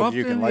 2 or logs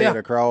you can something. lay Yeah. it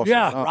across. or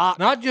Yeah, something.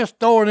 not just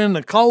throw it in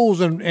the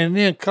coals and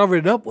then cover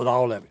it up with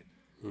all of it.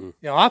 You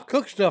know, I've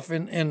cooked stuff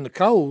in the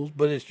coals,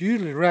 but it's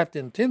usually wrapped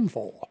in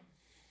tinfoil.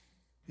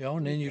 You know,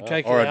 and then you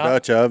take Or it a out.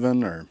 Dutch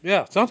oven or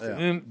Yeah, something.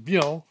 And, you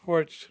know, where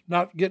it's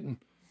not getting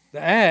the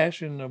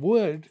ash and the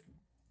wood.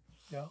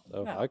 So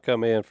I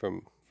come in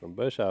from from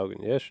bush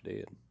hogging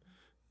yesterday,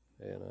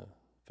 and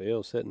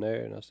Phil's sitting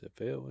there, and I said,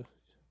 Phil,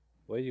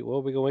 what are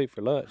we gonna eat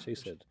for lunch? He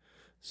said,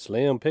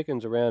 slim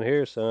pickings around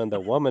here, son. The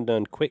woman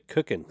done quit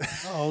cooking.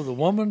 Oh, the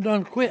woman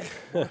done quit.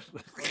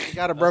 She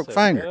got a broke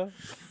finger. Well,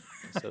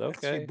 I said,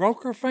 okay. She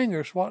broke her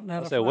finger swatting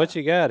at I a said, what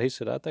you got? He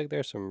said, I think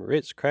there's some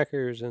Ritz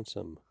crackers and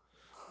some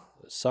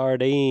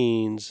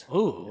sardines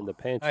in the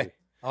pantry. Hey,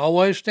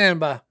 always stand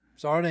by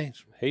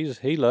sardines.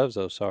 He loves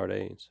those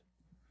sardines.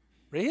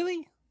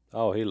 Really?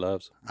 Oh, he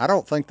loves them. I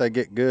don't think they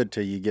get good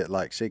till you get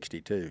like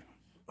 62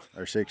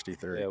 or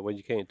 63. Yeah, when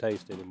you can't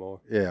taste anymore.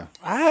 Yeah.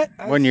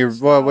 When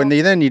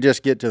Then you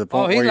just get to the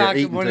point where you're liked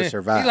it eating when to he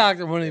survive. liked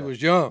it when he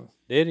was young.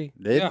 Did he?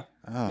 Did Yeah. he?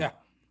 Oh. Yeah.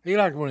 He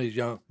liked it when he was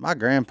young. My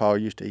grandpa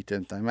used to eat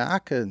them things. Man, I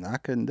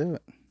couldn't do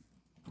it.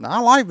 Now, I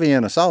like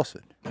Vienna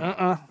sausage.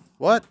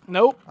 What?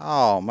 Nope.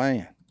 Oh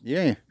man.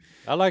 Yeah.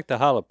 I like the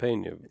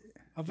jalapeno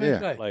I think Yeah.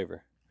 so.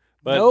 flavor.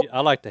 But Nope. I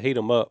like to heat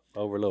them up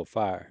over a little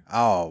fire.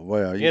 Oh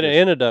well.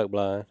 In a duck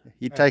blind.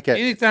 You take that.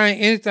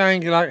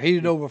 Anything like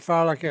heated over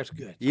fire like that's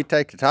good. You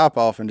take the top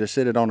off and just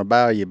sit it on the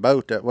bow of your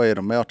boat. That way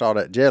it'll melt all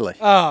that jelly,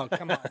 Oh,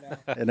 come on now.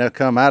 and they'll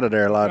come out of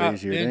there a lot Right,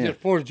 easier. then Then.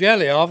 just pour the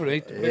jelly off and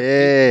eat the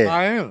Yeah.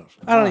 bananas.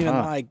 I don't even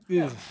like.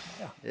 Ugh.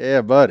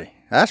 Yeah, buddy.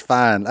 That's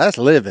fine. That's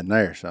living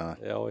there, son.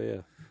 Oh, yeah.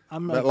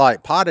 I'm But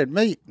like potted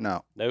meat,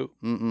 no. Nope.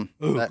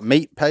 That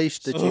meat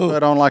paste that you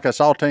put on like a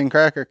saltine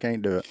cracker,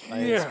 can't do it.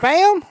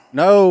 spam.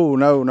 No.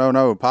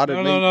 Potted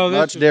No, meat, no, this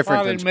much is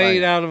different than probably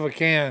made spam. out of a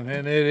can,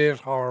 and it is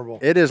horrible.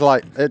 It is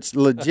like it's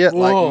legit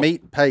Whoa. like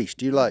meat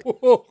paste. You like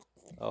Oh,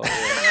 Oh,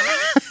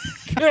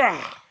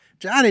 yeah.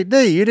 Johnny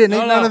D? You didn't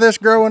eat none of this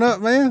growing up,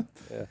 man.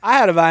 I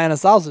had a Vienna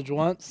sausage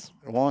once.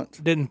 Once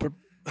Didn't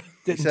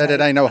he said it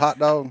ain't no hot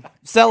dog.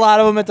 sell a lot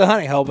of them at the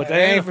honey hole, but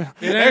they ain't.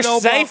 They're no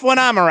safe when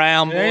I'm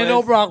around. there ain't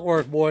no Boys.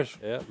 Brockworth, boys.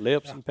 Yeah,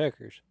 lips and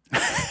peckers.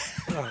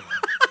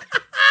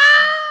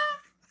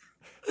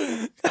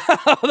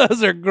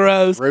 Those are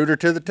gross. Rooter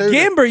to the tutor.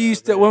 Gimber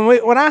used to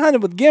when I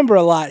hunted with Gimber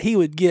a lot. He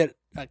would get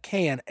a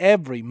can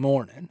every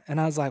morning, and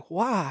I was like,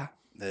 "Why?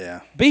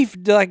 Yeah. Beef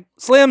like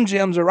Slim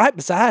Jims are right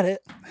beside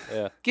it.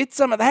 Yeah. Get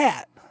some of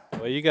that."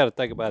 Well, you got to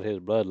think about his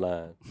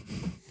bloodline.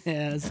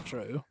 Yeah, that's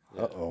true.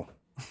 Oh.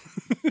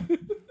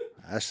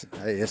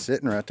 Hey, it's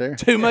sitting right there.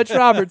 Too much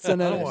Robertson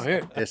in Oh, it.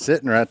 here. It's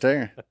sitting right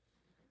there.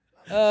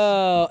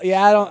 Oh,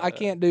 yeah, I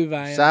can't do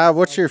Vienna. Si,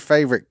 what's your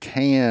favorite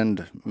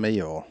canned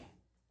meal?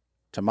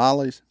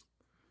 Tamales?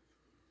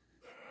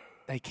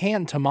 They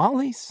can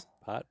tamales.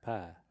 Pot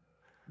pie.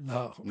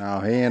 No, No,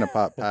 he ain't a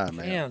pot pie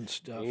man. canned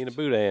stuff. He ain't a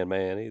boudin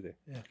man either.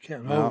 Yeah,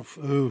 can No.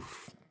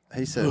 oof.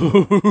 He said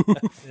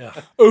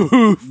Yeah.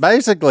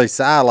 basically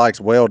Si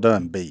likes well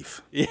done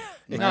beef. Yeah.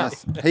 No,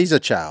 He's a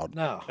child.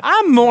 no.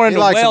 I'm more into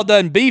likes well it-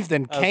 done beef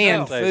than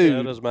canned So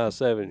food. does my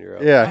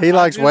 7-year-old. Yeah, he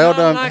likes I do well not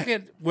done. like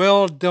it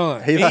well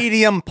done. He,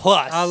 Medium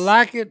plus. I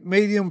like it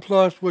medium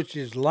plus, which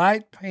is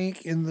light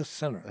pink in the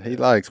center. he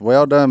likes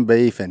well done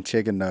beef and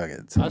chicken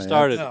nuggets. I man.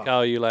 started No. to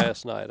call you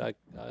last night.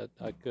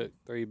 I cooked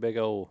 3 big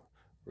old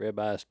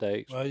ribeye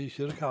steaks. Well, you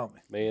should have called me.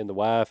 Me and the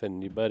wife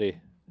and your buddy,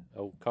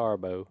 old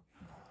Carbo,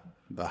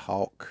 the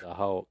hawk. the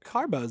Hawk.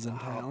 Carbo's in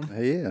town.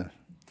 He is.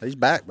 He's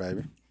back,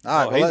 baby.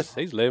 All right, Oh, well,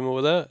 he's living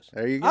with us.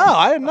 there you go. Oh,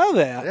 I didn't know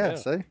that. Yeah,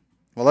 see?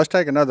 Well, let's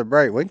take another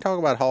break. We can talk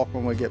about Hawk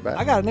when we get back.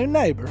 I got a new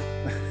neighbor.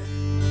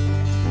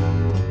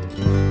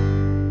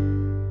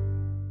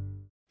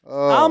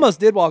 I almost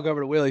did walk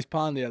over to Willie's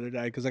Pond the other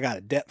day because I got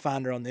a depth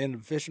finder on the end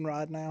of the fishing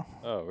rod now.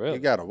 Oh, really? You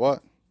got a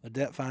what? A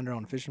depth finder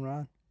on the fishing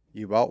rod.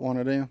 You bought one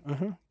of them?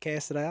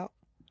 Cast it out.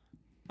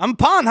 I'm a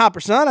pond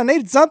hopper, son. I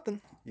needed something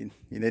You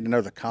need to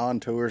know the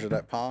contours of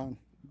that pond.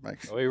 Are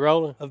we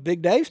rolling? of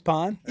Big Dave's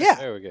pond. Yeah.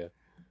 There we go.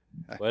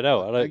 Well,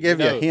 no, I I'll don't give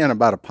you a hint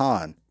about a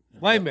pond.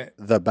 Wait a minute.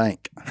 The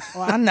bank.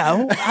 Well, I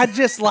know. I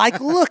just like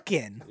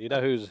looking. You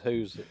know who's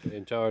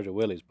in charge of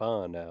Willie's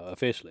Pond now,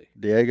 officially?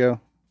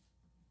 Diego?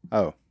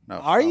 Oh, no.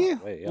 Are you?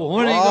 Wait, Well,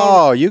 when are you Oh,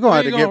 gonna, you're going to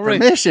have when to are get you gonna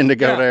permission to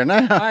go Yeah. there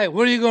now. Hey,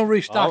 when are you going to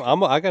restock?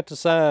 I got the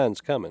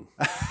signs coming.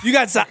 You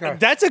got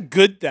That's a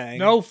good thing.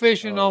 No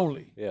fishing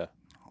only. Yeah.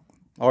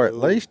 Or at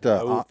least,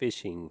 No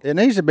fishing. it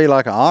needs to be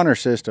like an honor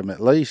system, at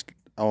least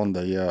on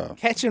the,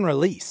 Catch and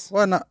release.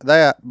 well, not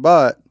that,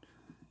 but,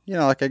 you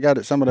know, like they got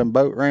at some of them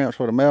boat ramps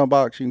with a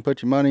mailbox you can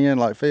put your money in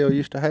like Phil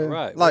used to have.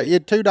 Right, Like, you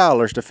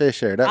 $2 to fish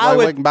there. That I way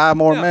we would- can buy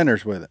more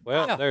minnows with it.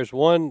 Well, there's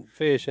one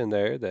fish in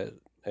there that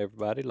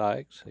everybody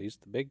likes. He's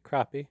the big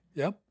crappie.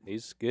 Yep.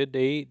 He's good to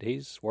eat.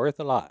 He's worth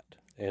a lot.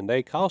 And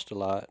they cost a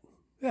lot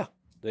Yeah.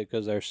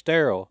 because they're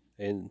sterile.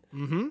 And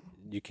Mm-hmm.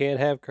 you can't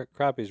have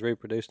crappies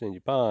reproducing in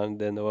your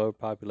pond, then they'll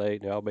overpopulate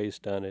and they'll all be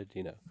stunted,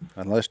 you know.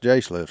 Unless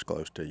Jace lives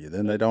close to you.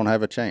 Then they don't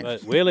have a chance.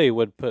 But Willie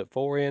would put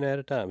 4 in at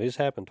a time. It's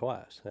happened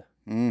twice.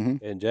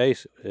 Mm-hmm. And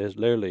Jace has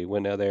literally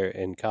went out there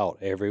and caught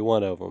every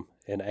one of them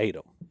and ate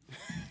them.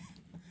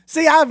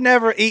 See, I've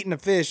never eaten a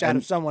fish out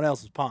of someone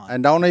else's pond.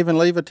 And don't even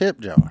leave a tip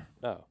jar.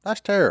 No.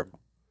 That's terrible.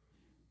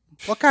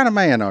 What kind of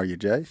man are you,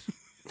 Jace?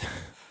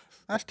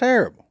 That's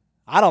terrible.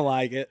 I don't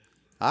like it.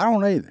 I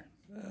don't either.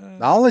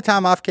 The only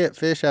time I've kept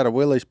fish out of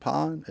Willie's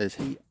pond is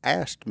he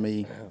asked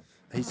me,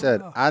 he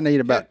said, I need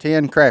about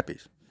 10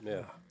 crappies.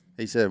 Yeah.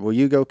 He said, "Will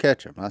you go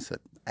catch them?" I said,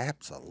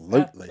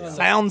 "Absolutely."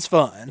 Sounds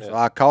fun. So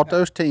I caught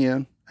those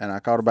 10, and I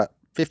caught about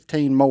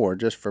 15 more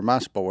just for my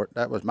sport.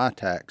 That was my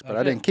tax, but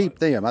I didn't keep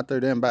them. I threw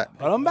them back.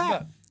 Put them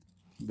back.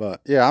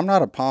 But yeah, I'm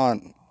not a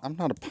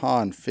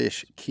pond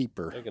fish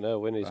keeper. Thinking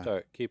of we need to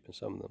start keeping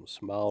some of them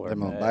smaller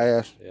Them little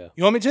bass. bass. Yeah.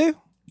 You want me to?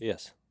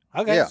 Yes.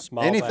 Okay. Yeah,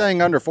 Small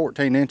anything under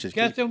 14 inches.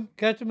 Catch them,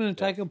 and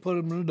take them, put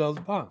them in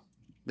another pond.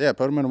 Yeah,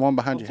 put them in the one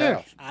behind your fish.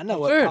 house. I know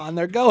what Fair. pond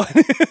they're going.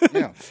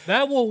 Yeah,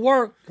 That will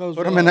work. Cause,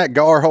 put them in that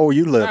gar hole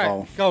you live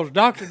on. Because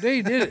Dr.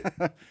 D did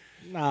it.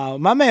 No,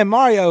 my man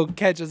Mario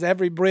catches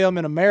every brim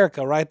in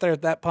America right there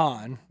at that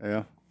pond.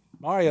 Yeah,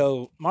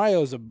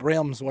 Mario's a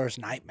brim's worst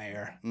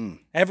nightmare.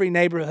 Every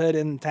neighborhood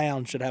in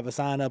town should have a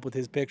sign up with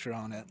his picture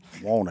on it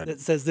wanted.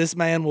 that says this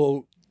man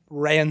will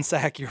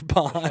ransack your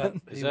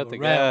pond. Is that the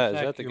guy? Is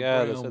that the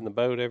guy that's in the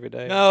boat every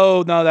day?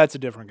 No, that's a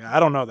different guy. I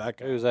don't know that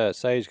guy. Who's that?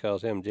 Sage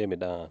calls him Jimmy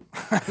Don.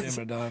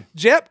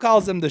 Jep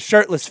calls him the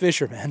shirtless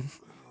fisherman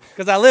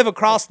because I live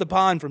across the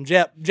pond from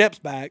Jep. Jep's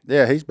back.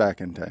 Yeah, he's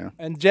back in town.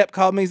 And Jep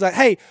called me. He's like,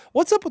 "Hey,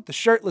 what's up with the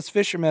shirtless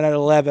fisherman at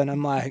 11?"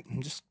 I'm like,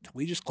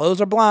 we just close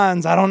our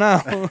blinds. I don't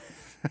know.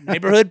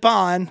 Neighborhood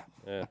pond.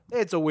 Yeah.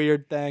 It's a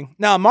weird thing.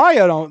 No,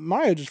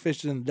 Mario just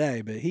fishes in the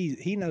day, but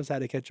he knows how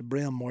to catch a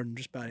brim more than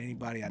just about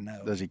anybody I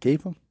know. Does he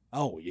keep them?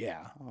 Oh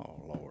yeah. Oh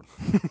Lord,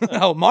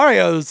 Oh,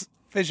 Mario's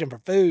fishing for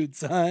food,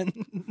 son.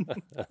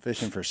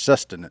 fishing for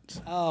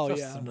sustenance. Oh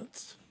yeah.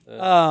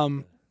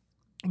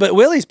 But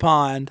Willie's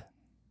pond,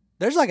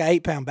 there's like an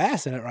 8-pound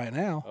bass in it right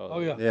now. Oh,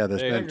 yeah. Yeah,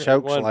 that's been Bigger.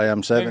 choke One-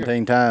 slammed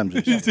 17 times.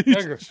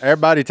 Bigger.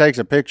 Everybody takes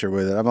a picture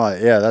with it. I'm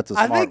like, yeah, that's a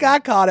I smart think one. I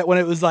caught it when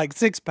it was like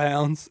 6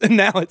 pounds, and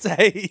now it's 8.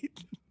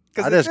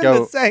 I Because just it's in go-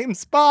 the same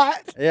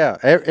spot. Yeah,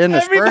 in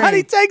the Everybody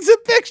spring. takes a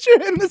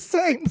picture in the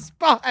same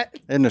spot.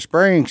 In the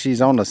spring, she's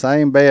on the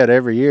same bed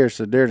every year.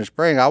 So during the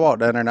spring, I walk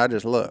down there and I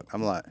just look.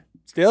 I'm like,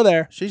 Still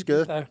there. she's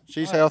good.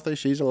 She's healthy.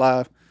 She's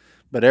alive.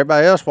 But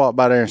everybody else walk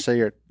by there and see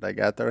her. They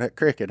got that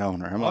cricket on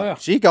her. I'm like, yeah.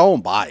 she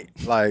gonna bite.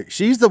 Like,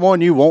 she's the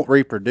one you want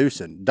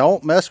reproducing.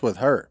 Don't mess with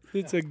her.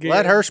 It's a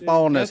Let her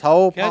spawn this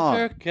whole Catch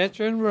pond.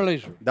 her and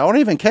release her. Don't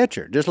even catch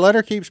her. Just let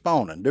her keep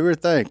spawning. Do her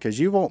thing, because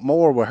you want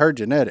more with her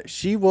genetics.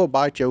 She will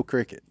bite your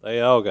cricket. They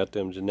all got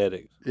them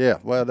genetics. Yeah,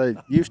 well, they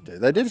used to.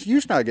 They didn't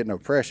used to not get no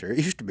pressure. It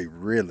used to be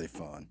really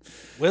fun.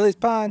 Willie's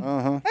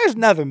pond. There's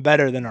nothing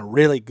better than a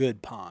really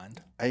good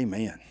pond.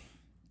 Amen.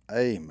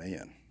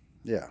 Amen.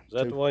 Yeah. Is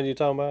that the one you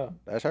talking about?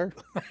 That's her.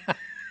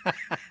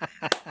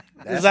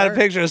 Is that a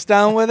picture of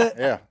Stone with it?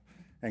 Yeah.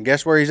 And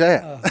guess where he's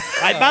at?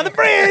 Right by the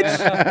bridge.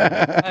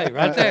 Hey,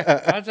 right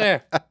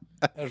there.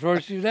 That's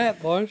where she's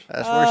at, boys.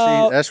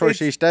 That's where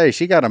she stays.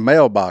 She got a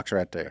mailbox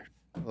right there.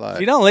 Like,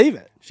 You don't leave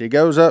it. she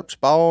goes up,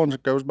 spawns,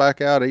 goes back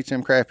out, eats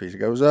them crappies,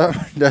 goes up,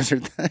 does her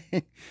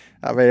thing.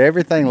 I mean,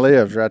 everything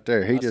lives right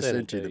there. He just sent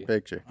sent it you to the you.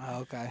 picture. Oh,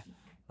 okay.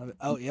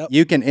 Oh, yep.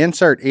 You can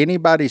insert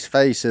anybody's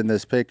face in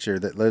this picture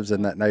that lives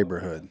in that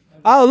neighborhood.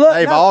 Oh, look.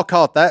 They've no, all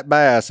caught that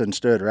bass and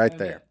stood right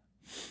there.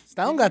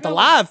 Stone got the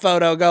live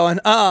photo going.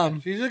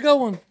 She's a good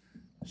one.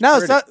 No,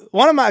 so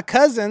one of my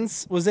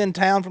cousins was in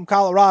town from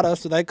Colorado,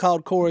 so they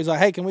called Corey. He's like,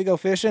 "Hey, can we go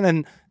fishing?"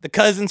 And the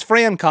cousin's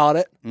friend caught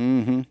it.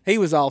 Mm-hmm. He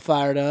was all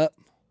fired up.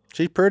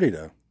 She's pretty,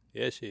 though.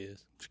 Yes, she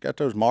is. She's got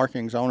those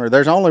markings on her.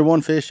 There's only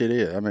one fish it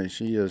is. I mean,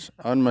 she is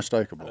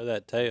unmistakable. Or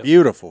that tail.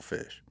 Beautiful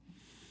fish.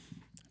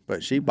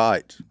 But she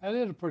bites. That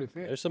is a pretty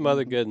fish. There's some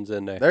other good ones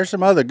in there. There's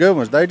some other good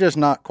ones. They just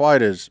not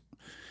quite as.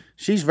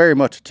 She's very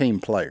much a team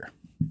player.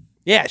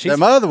 Yeah, she's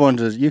Them other ones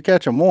is you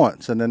catch them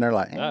once and then they're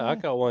like, I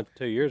caught one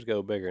 2 years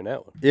ago bigger than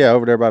that one. yeah,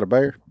 over there by the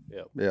bear.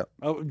 Yep. Yeah.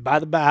 oh,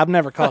 I've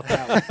never caught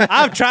that one.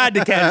 I've tried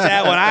to catch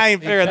that one. I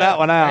ain't figured that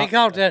one I ain't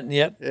out. caught that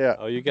yet. Yeah.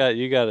 Oh, you got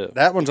to.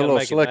 That one's a little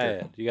make it slicker.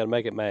 mad. You got to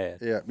make it mad.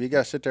 Yeah. You got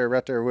to sit there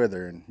right there with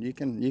her and you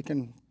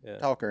can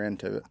talk her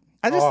into it.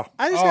 I just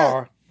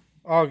got,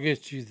 Or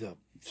get you the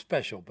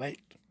special bait,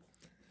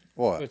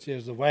 What? which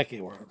is the wacky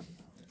worm.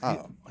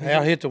 Oh.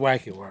 They'll hit the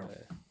wacky worm.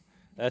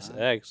 That's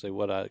actually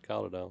what I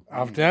call it on.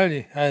 I'm telling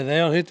you, hey,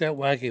 they'll hit that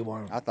wacky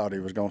worm. I thought he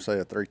was going to say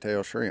a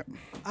 3-tailed shrimp.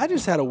 I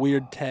just had a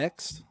weird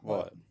text.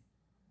 What?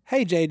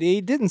 Hey,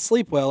 JD, didn't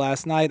sleep well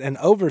last night and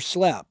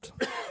overslept.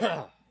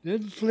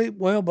 Didn't sleep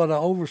well, but I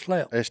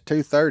overslept. It's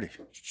 2:30.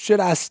 Should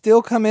I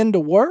still come into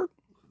work?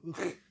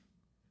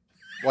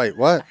 Wait,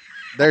 what?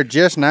 They're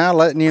just now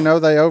letting you know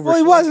they Well, overslept.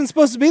 he wasn't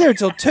supposed to be there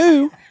till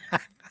 2.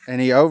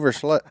 And he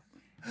overslept.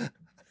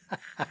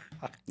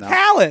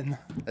 Callan,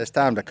 It's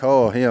time to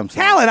call him.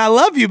 son. Callan, I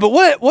love you, but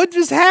what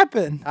just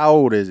happened? How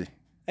old is he?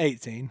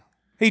 18.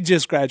 He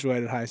just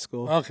graduated high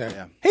school. Okay.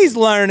 He's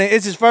learning.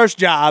 It's his first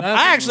job. That's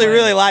I actually explaining.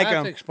 really like That's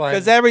him explaining.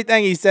 because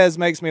everything he says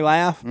makes me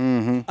laugh.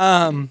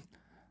 Mm-hmm.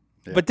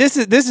 But this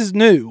is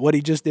new. What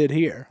he just did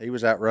here. He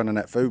was out running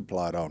that food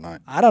plot all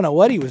night. I don't know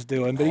what he was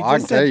doing, but he I can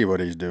just tell said you what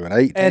he's doing.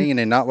 18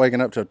 and not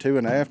waking up till 2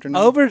 in the afternoon.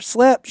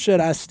 overslept.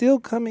 Should I still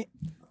come in?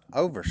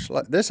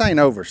 Overslept. This ain't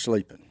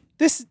oversleeping.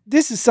 This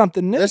is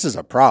something new. This is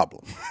a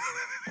problem.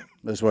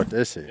 That's what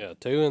this is. Yeah,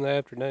 2 in the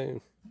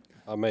afternoon.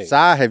 I mean, Si,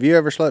 have you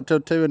ever slept till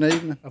 2 in the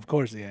evening? Of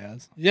course he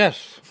has.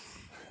 Yes,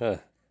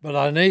 but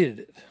I needed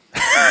it.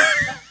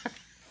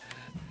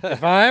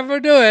 If I ever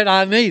do it,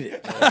 I need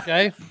it.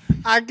 Okay.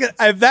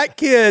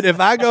 If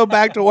I go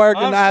back to work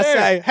and I'm I serious.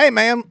 say, "Hey,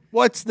 man,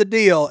 what's the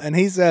deal?" and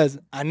he says,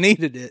 "I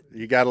needed it,"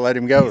 You got to let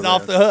him go. He's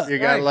off the hook. You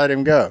got to Right. let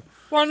him go.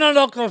 Well,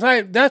 no, because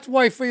hey, that's the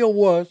way Phil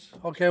was.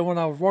 Okay, when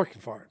I was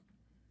working for him.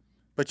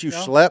 But you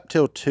slept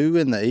till 2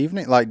 in the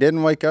evening? Like,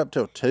 didn't wake up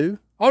till 2?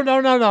 Oh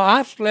no.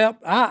 I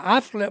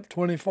slept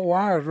 24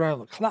 hours around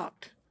the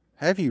clock.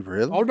 Have you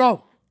really? Oh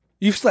no.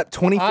 You've slept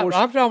 24.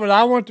 I'm talking about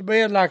I went to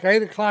bed like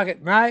 8 o'clock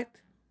at night,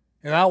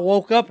 and I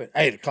woke up at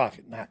 8 o'clock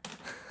at night.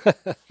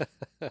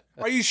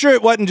 Are you sure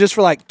it wasn't just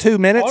for like 2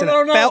 minutes Oh, and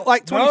no, it no. felt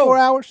like 24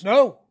 hours?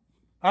 No,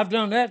 I've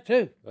done that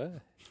too.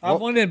 I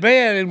went in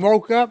bed and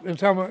woke up and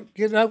told me,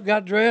 get up,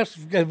 got dressed,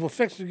 and was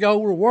fixing to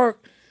go to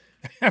work.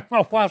 And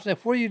my wife said,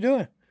 "What are you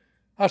doing?"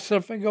 I said,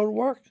 "I'm finna go to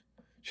work."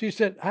 She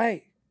said,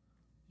 "Hey,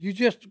 you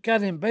just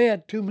got in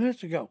bed 2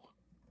 minutes ago."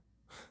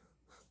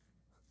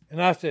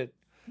 And I said,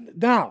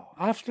 "No,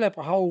 I've slept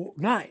a whole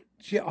night."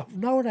 She, "Oh,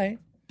 no, it ain't.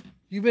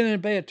 You've been in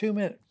bed 2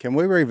 minutes." Can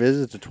we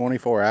revisit the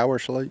 24-hour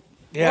sleep?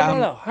 Yeah,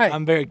 No. Hey,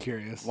 I'm very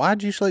curious.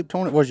 Why'd you sleep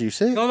 20? Was you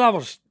sick? because I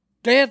was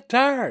dead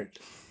tired.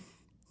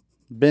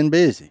 Been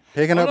busy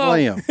picking up no.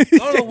 Liam.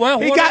 No, well,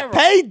 He whatever. got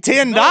paid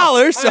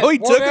 $10, so hey, he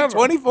took a whatever.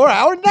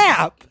 24-hour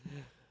nap.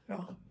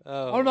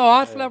 Oh, no,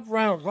 I slept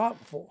around the clock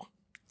before.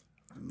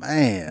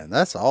 Man,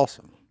 that's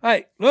awesome.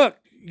 Hey, look,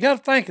 you got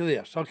to think of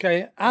this,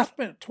 okay? I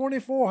spent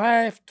 24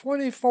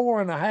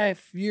 and a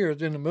half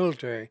years in the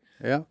military.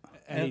 Yeah.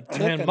 And he took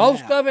And a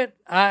most nap. of it,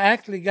 I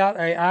actually got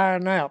an hour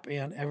nap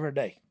in every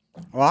day.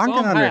 Well,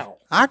 Somehow.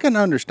 I can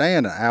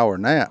understand an hour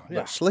nap, Yeah.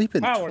 but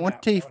sleeping Power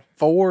nap,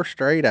 24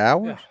 straight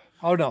hours?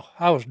 Oh, no,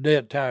 I was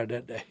dead tired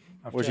that day.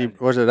 Was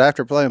it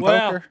after playing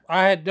Well, poker?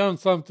 I had done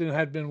something,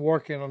 had been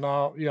working and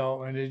all,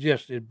 and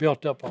it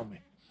built up on me.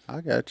 I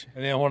got you.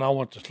 And then when I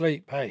went to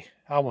sleep, hey,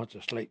 I went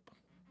to sleep.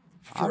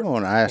 I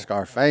want to ask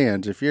our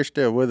fans, if you're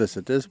still with us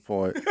at this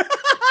point,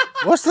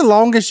 what's the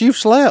longest you've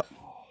slept?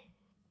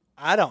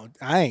 I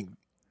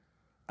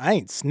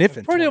ain't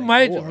sniffing. Pretty 24.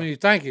 amazing when you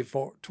think it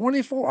for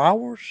 24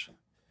 hours.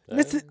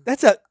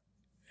 That's a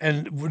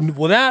And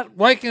without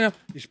waking up,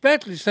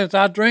 especially since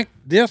I drink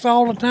this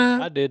all the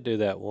time. I did do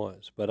that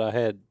once, but I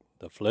had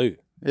the flu.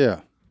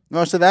 Yeah.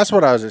 No, so that's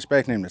what I was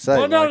expecting him to say.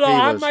 Well, no, like no, he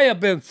I was- may have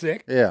been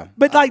sick. Yeah.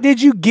 But like,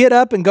 did you get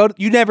up and go?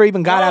 You never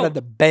even got out No, of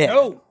the bed.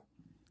 No,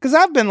 Because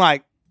I've been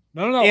like,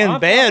 no. In I'm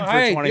bed talking, for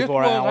hey,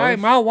 24 this was- Hey, hours.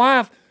 my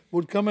wife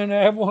would come in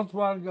there every once in a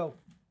while and go,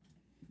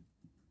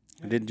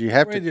 Did you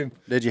have to?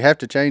 Brilliant. Did you have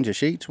to change the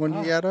sheets when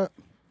you got up?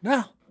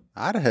 no,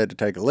 I'd have had to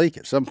take a leak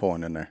at some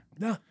point in there.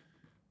 no.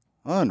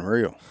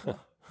 Unreal.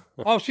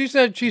 Oh, she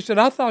said,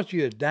 I thought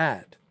you had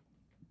died.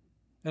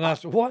 And I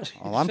said, what?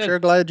 Well, I'm She sure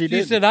glad you She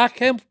didn't. said, I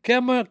kept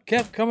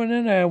coming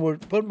in there and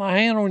would put my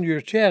hand on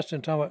your chest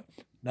and tell me,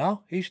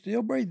 no, he's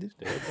still breathing.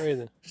 Still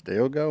breathing.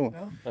 Still going.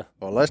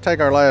 Well, let's take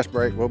our last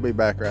break. We'll be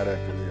back right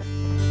after this.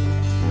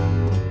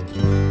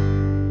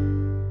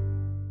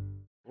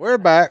 We're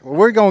back.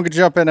 We're going to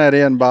jump in that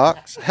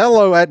inbox.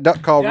 Hello at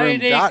JD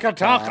duckcallroom.com.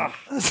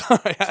 Kataka.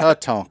 sorry,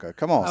 Tatonka.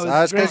 Come on,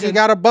 was Si. Because you drinking-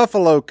 got a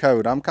buffalo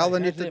coat. I'm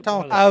calling you That's it,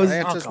 Tatonka. brother.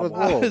 Dances with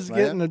I wolves, was man.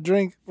 getting a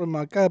drink from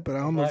my cup and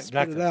I almost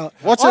spit Exactly. it out.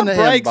 What's Our in the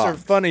breaks inbox? are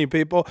funny,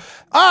 people.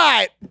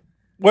 All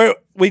right,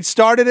 we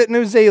started at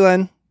New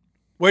Zealand.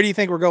 Where do you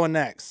think we're going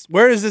next?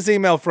 Where is this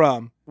email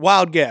from?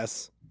 Wild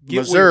guess. Get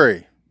weird.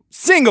 Missouri.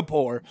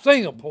 Singapore.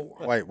 Singapore.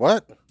 Wait,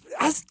 what?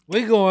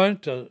 We going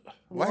to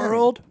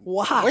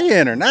Worldwide. We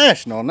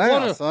international now,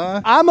 What a-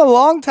 son. I'm a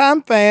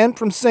longtime fan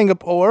from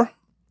Singapore,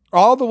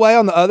 all the way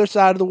on the other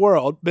side of the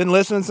world. Been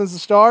listening since the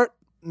start.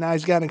 Now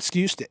he's got an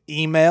excuse to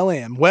email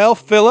him. Well,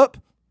 Philip,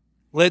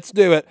 let's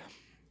do it.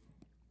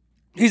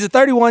 He's a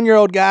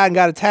 31-year-old guy and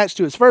got attached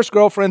to his first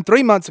girlfriend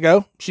 3 months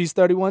ago. She's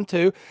 31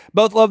 too.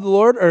 Both love the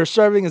Lord, are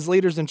serving as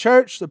leaders in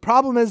church. The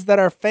problem is that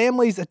our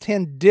families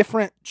attend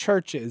different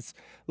churches.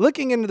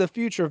 Looking into the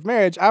future of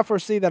marriage, I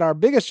foresee that our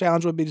biggest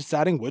challenge would be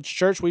deciding which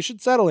church we should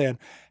settle in.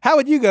 How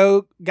would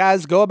you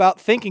guys go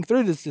about thinking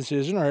through this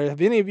decision, or have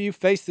any of you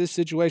faced this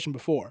situation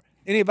before?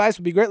 Any advice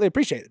would be greatly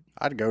appreciated.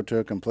 I'd go to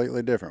a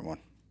completely different one.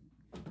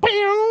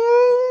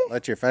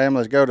 Let your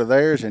families go to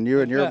theirs, and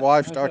you and your That's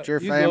wife right. start That's your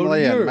right. You go to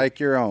family and yours. make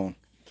your own.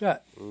 That's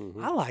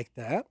right. I like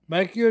that.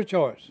 Make your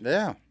choice.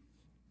 Yeah.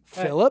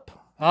 Philip?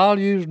 I'll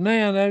use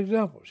Nan as an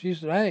example. She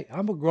said, hey,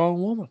 I'm a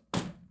grown woman.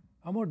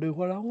 I'm going to do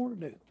what I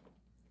want to do.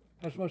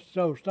 That's what she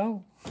told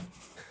Stone.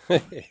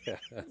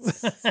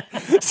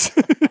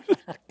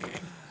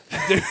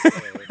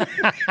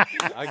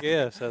 I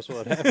guess that's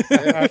what happened.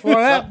 That's what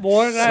happened,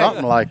 boy. Hey,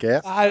 Something like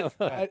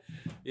that.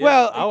 Yeah,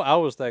 Well- I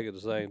was thinking the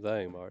same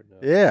thing, Martin.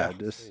 Yeah,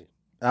 just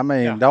I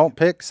mean, Yeah. don't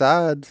pick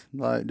sides.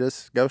 Like,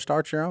 just go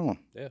start your own.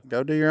 Yeah.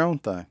 Go do your own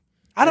thing.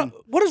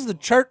 What is the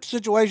church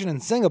situation in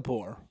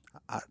Singapore?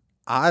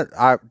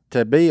 I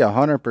to be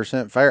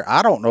 100% fair,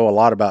 I don't know a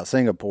lot about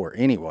Singapore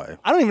anyway.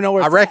 I don't even know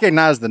where I it's at.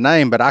 recognize the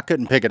name, but I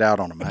couldn't pick it out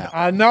on a map.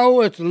 I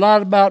know it's a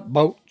lot about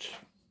boats,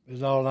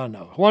 is all I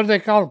know. What do they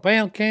call them,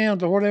 pound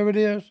cans or whatever it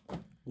is?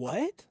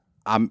 What?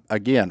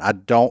 I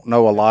don't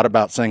know a lot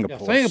about Singapore.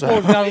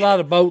 Singapore's got a lot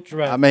of boats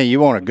around. I mean, you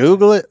want to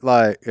Google it,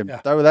 like, and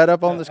throw that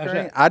up on the screen?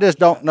 right. I just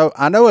don't know.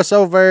 I know it's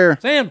over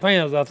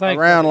Sandpans, I think.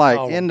 around what they like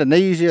call 'em.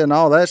 Indonesia and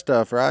all that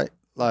stuff, right?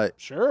 Like,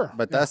 Sure.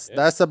 but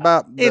that's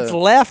about the, It's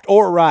left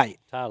or right.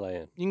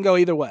 Thailand. You can go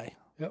either way.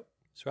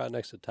 It's right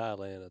next to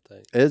Thailand, I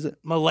think. is it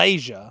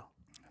Malaysia.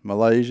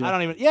 Malaysia? I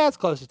don't even. Yeah, it's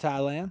close to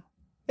Thailand.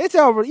 It's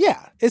over.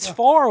 Yeah, it's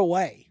far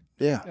away.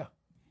 Yeah.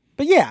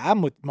 But yeah,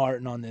 I'm with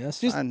Martin on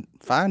this. Just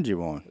Find you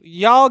one.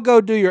 y'all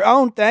go do your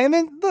own thing. I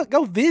mean, look,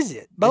 go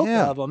visit both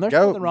of them. There's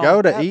nothing wrong Go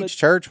with to that, each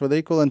church with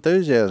equal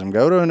enthusiasm.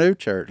 Go to a new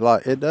church.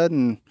 Like, it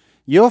doesn't.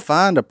 You'll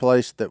find a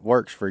place that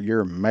works for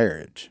your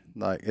marriage.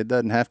 Like, it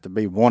doesn't have to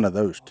be one of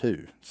those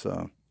two.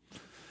 So,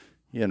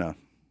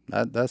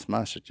 that's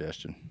my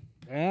suggestion.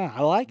 Yeah,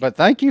 I like it. But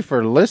thank you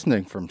for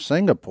listening from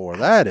Singapore.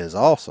 That is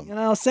awesome.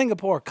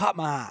 Singapore caught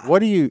my eye. What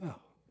do you?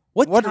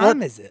 What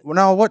time is it? Well,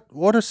 no,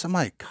 what does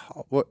somebody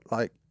call? What,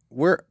 like,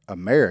 we're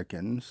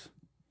Americans,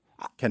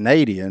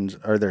 Canadians.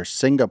 Are there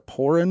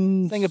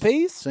Singaporeans?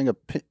 Singapese?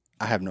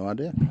 I have no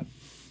idea.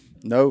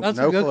 No, That's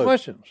no a good clue.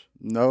 question.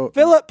 No,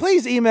 Philip,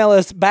 please email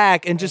us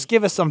back and just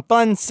give us some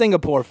fun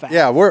Singapore facts.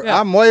 Yeah,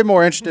 I'm way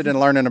more interested in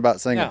learning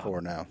about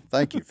Singapore now.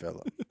 Thank you,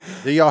 Philip.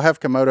 Do y'all have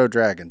Komodo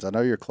dragons? I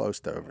know you're close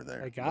to over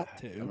there. I got I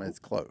to. mean, it's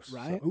close.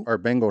 Right. Or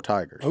Bengal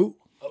tigers.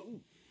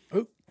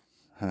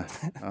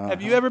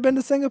 Have you ever been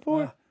to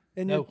Singapore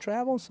in your no.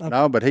 travels?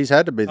 No, but he's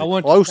had to be the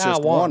went to closest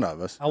Taiwan. one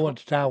of us. I went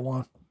to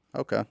Taiwan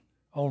Okay,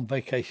 on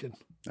vacation.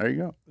 there you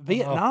go.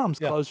 Vietnam's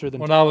Yeah. closer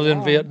than When I was in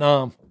Taiwan.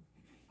 Vietnam,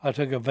 I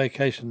took a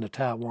vacation to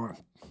Taiwan.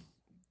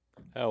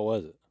 How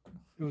was it?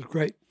 It was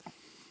great.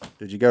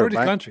 Did you go Pretty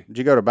to country. Did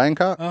you go to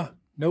Bangkok?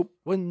 Nope,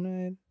 Wouldn't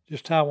it?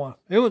 just Taiwan.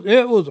 It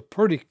was a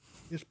pretty.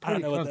 It's I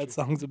don't pretty know what country. that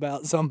song's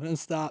about, so I'm going to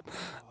stop.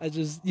 I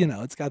just,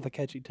 it's got the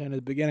catchy tune at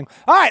the beginning.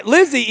 All right,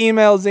 Lizzie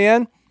emails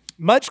in,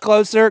 much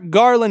closer,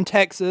 Garland,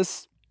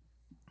 Texas,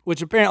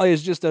 which apparently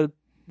is just a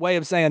way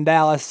of saying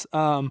Dallas.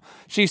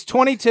 She's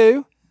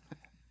 22,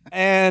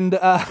 and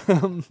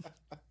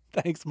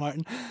thanks,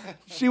 Martin.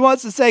 She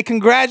wants to say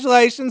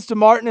congratulations to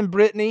Martin and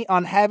Brittany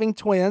on having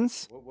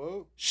twins.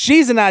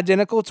 She's an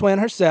identical twin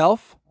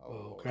herself.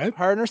 Okay.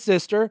 Her and her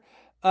sister.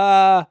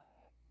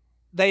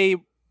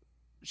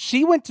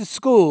 She went to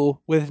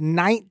school with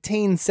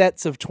 19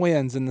 sets of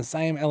twins in the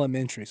same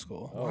elementary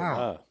school. Oh,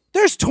 wow.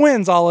 There's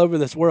twins all over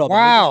this world. and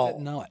we Wow. just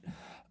didn't know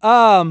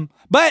it.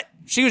 But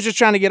she was just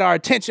trying to get our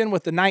attention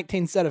with the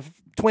 19 set of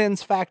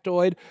twins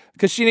factoid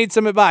because she needs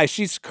some advice.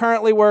 She's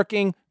currently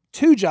working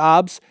 2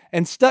 jobs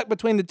and stuck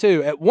between the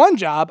 2. At one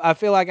job, I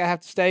feel like I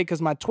have to stay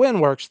because my twin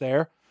works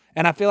there,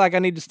 and I feel like I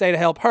need to stay to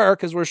help her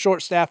because we're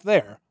short-staffed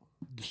there.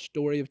 The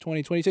story of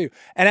 2022.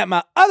 And at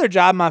my other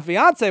job, my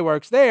fiance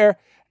works there,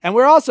 and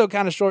we're also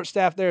kind of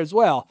short-staffed there as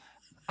well.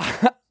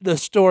 The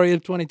story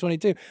of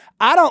 2022.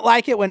 I don't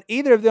like it when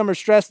either of them are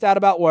stressed out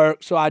about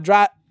work, so I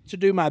try to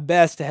do my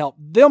best to help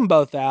them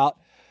both out.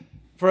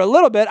 For a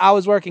little bit, I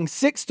was working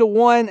 6 to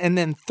 1 and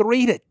then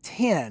 3 to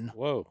 10.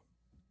 Whoa.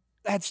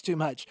 That's too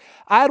much.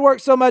 I had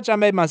worked so much I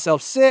made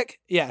myself sick.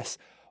 Yes.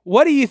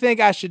 What do you think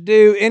I should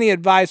do? Any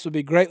advice would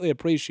be greatly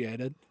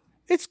appreciated.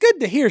 It's good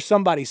to hear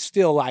somebody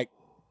still like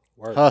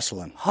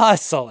Hustling.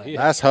 hustling.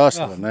 That's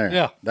hustling there.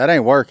 Yeah. That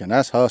ain't working.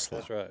 That's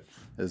hustling. That's right.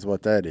 Is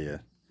what that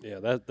is. Yeah,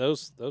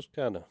 those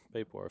kind of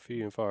people are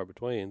few and far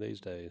between these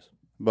days.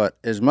 But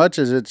as much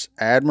as it's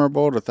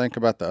admirable to think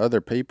about the other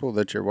people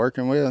that you're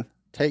working with,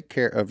 take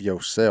care of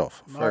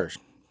yourself first.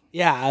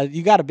 Yeah,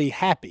 you got to be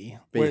happy.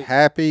 Be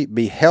happy,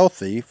 be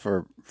healthy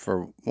for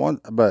one.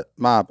 But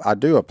I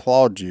do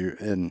applaud you.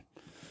 And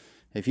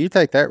if you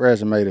take that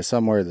resume to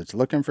somewhere that's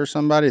looking for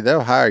somebody,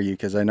 they'll hire you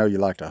because they know you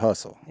like to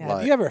hustle. Yeah,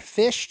 have you ever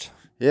fished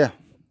yeah.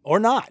 or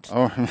not?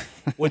 Oh,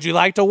 Would you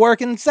like to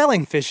work in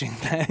selling fishing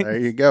things? there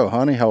you go.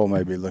 Honey Hole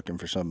may be looking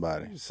for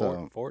somebody.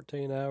 So,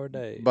 14-hour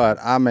day. but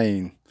I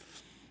mean,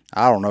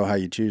 I don't know how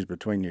you choose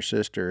between your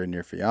sister and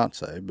your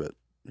fiance, but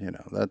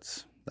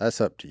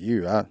that's up to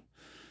you.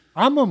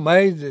 I'm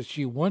amazed that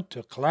she went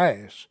to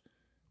class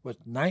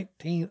with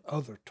 19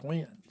 other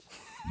twins.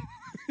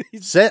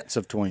 Sets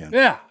of twins.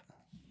 Yeah.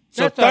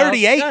 So That's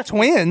 38 that's-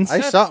 twins.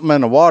 There's something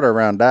in the water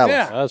around Dallas.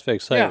 Yeah. I was fixing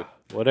to say, Yeah.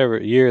 whatever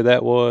year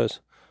that was,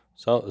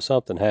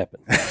 something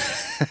happened.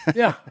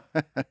 Yeah.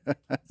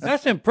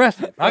 That's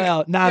impressive.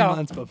 Well, 9 yeah.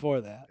 months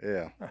before that.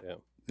 Yeah. Yeah.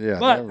 Yeah.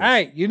 But that was-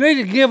 hey, you need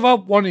to give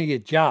up one of your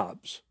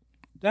jobs.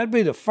 That'd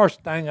be the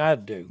first thing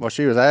I'd do. well,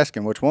 she was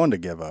asking which one to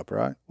give up,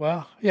 right?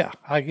 Well, yeah,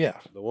 I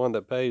guess. The one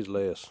that pays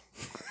less.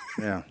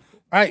 Yeah.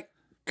 Right.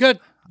 Good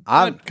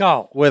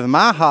call. With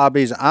my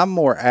hobbies, I'm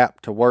more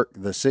apt to work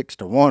the 6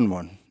 to 1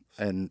 one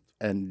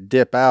and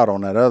dip out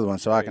on that other one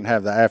so I can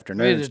have the 3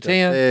 afternoons to to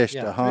 10. fish,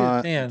 yeah, to 3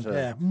 hunt, to 10. to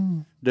Yeah.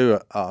 do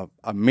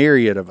a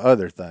myriad of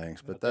other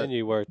things. But Then that,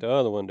 you work the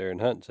other one during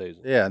hunting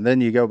season. yeah, and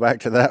then you go back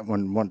to that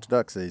one once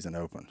duck season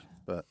opens.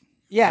 But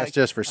Yeah, that's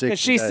just for 60 because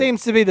she days.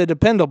 seems to be the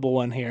dependable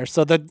one here.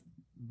 So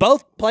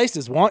both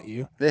places want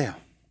you. Yeah.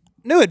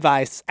 New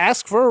advice: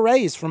 ask for a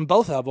raise from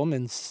both of them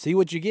and see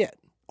what you get.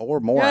 Or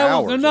more Yeah, it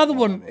hours. was another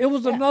one. It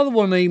was another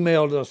one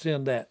emailed us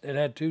in that. It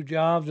had 2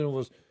 jobs and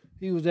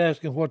he was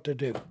asking what to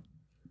do.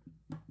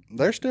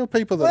 There's still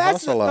people that Well,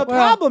 that's hustle the up there.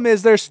 problem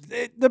is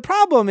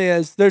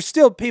there's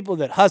still people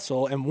that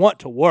hustle and want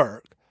to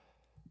work,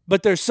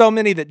 but there's so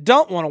many that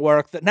don't want to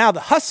work that now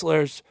the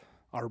hustlers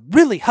are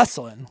really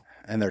hustling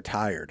And they're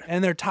tired.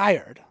 and they're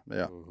tired.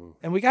 Yeah.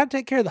 And we got to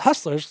take care of the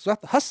hustlers. 'Cause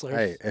without the hustlers,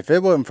 Hey, if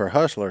it wasn't for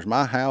hustlers,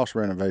 my house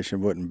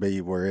renovation wouldn't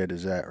be where it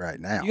is at right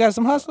now. you got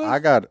some hustlers. I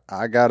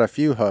got a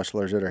few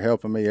hustlers that are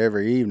helping me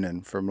every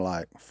evening from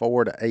like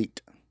 4 to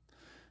 8,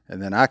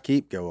 and then I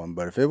keep going.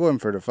 But if it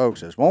wasn't for the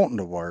folks that's wanting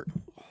to work,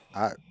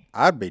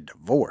 I'd be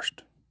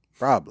divorced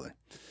probably,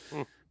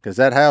 because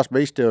that house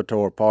be still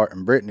tore apart.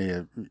 And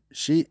Brittany,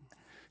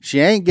 she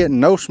ain't getting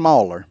no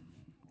smaller.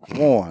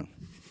 One,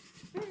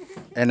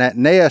 and that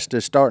nest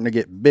is starting to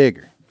get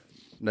bigger.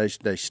 They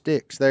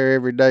sticks there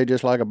every day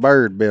just like a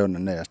bird building a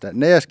nest. That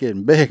nest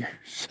getting bigger.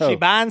 So she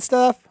buying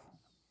stuff.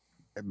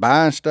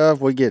 buying stuff,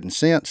 we getting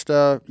sent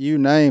stuff, you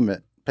name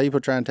it. People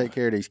trying to take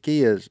care of these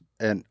kids,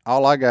 and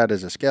all I got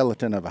is a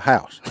skeleton of a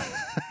house.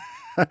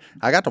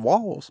 I got the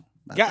walls.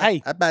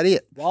 Hey, That's about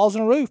it. walls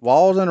and a roof.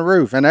 Walls and a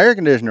roof, and the air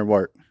conditioner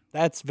work.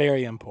 That's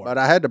very important. But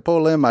I had to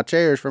pull in my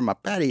chairs from my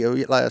patio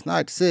last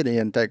night to sit in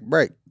and take a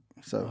break.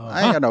 So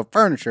I ain't got no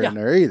furniture in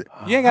there either.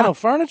 You ain't got no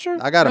furniture?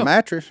 I got a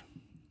mattress.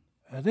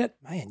 That's it.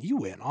 Man, you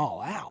went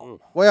all out.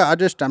 Well,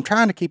 I'm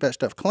trying to keep that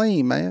stuff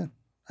clean, man.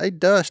 They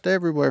dust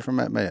everywhere from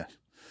that mess.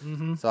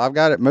 Mm-hmm. So I've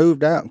got it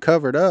moved out and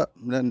covered up.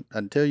 And then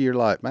until you're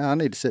like, man, I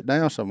need to sit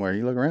down somewhere.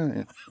 You look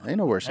around, ain't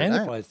nowhere to sit Ain't the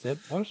down. place that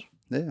was.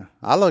 Yeah,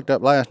 I looked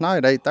up last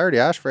night at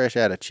 8:30. I was fresh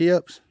out of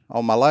chips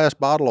on my last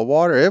bottle of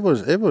water.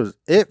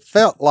 It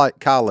felt like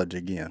college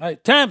again. Hey,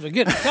 times are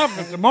getting tough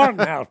at the Martin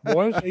house,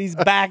 boys. He's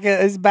back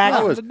at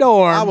was- the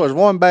dorm. I was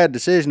one bad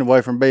decision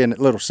away from being at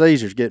Little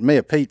Caesars getting me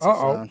a pizza.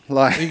 Uh-oh. Son.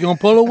 Like, You gonna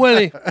pull a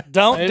Willie?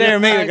 Don't Hey, dare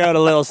look me to like- go to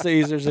Little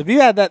Caesars. If you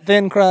had that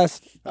thin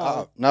crust,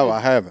 no, I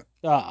haven't.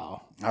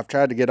 oh, I've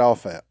tried to get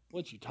off that.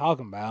 what you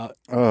talking about?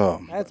 Oh,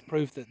 That's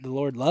proof that the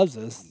Lord loves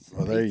us.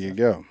 well, there you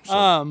go.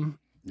 So,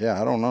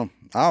 yeah, I don't know.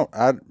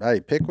 Hey,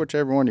 pick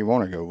whichever one you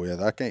want to go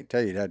with. I can't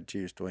tell you how to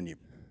choose between your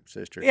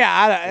sister.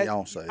 Yeah,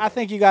 Beyonce. I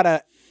think you got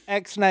to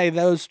X-nay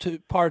those two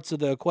parts of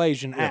the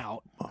equation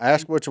out.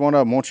 Ask which one of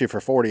them wants you for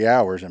 40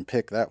 hours and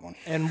pick that one.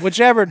 And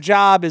whichever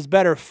job is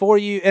better for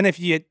you, and if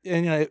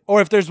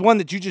or if there's one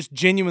that you just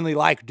genuinely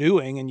like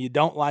doing and you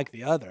don't like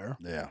the other,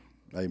 Yeah,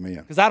 amen.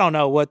 because I don't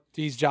know what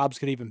these jobs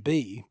could even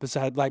be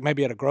besides like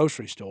maybe at a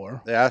grocery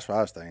store, Yeah, that's what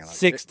I was thinking. Like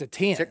 6 to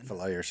 10.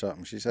 Chick-fil-A or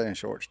something. She's saying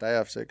short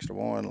staff, 6 to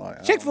 1. Like I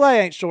don't Chick-fil-A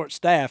ain't short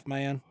staffed,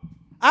 man.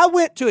 I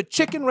went to a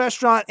chicken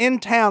restaurant in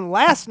town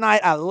last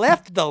night. I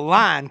left the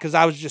line because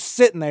I was just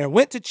sitting there.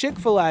 Went to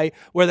Chick-fil-A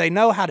where they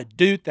know how to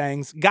do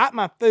things. Got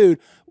my food.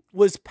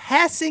 Was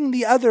passing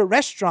the other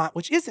restaurant,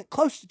 which isn't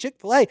close to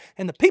Chick-fil-A,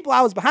 and the people I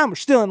was behind were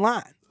still in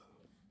line.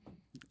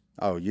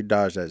 Oh, you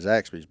dodged that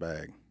Zaxby's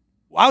bag.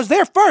 I was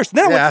there first.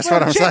 Then I Yeah, went to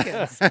that's what Fried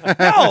I'm Chickens.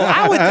 No,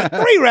 I went to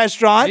 3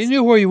 restaurants. You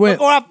knew where you went.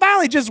 Or I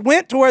finally just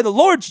went to where the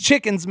Lord's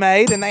chicken's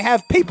made, and they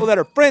have people that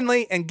are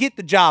friendly and get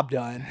the job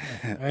done.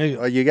 Hey,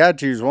 Well, you got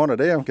to choose one of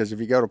them because if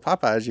you go to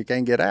Popeyes, you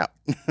can't get out.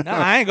 No,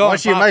 I ain't going.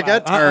 Once to you make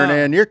that Popeyes. turn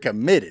in, you're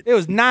committed. It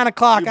was 9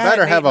 o'clock. You I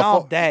better ain't have eaten a all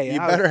full, day. You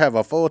I was- better have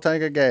a full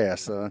tank of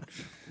gas, son.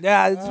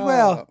 Yeah, it's,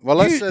 well,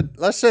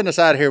 Let's send us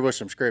out here with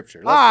some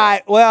scripture. all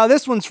right. Well,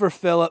 this one's for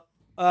Philip,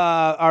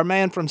 our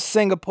man from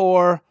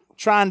Singapore,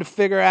 trying to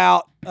figure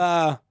out.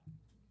 Where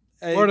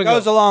to It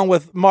goes go? along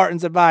with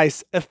Martin's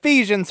advice.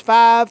 Ephesians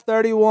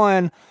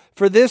 5:31.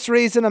 For this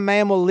reason, a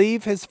man will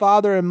leave his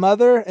father and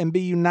mother and be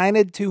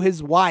united to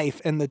his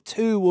wife, and the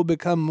two will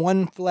become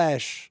one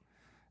flesh.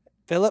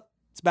 Philip,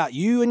 it's about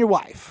you and your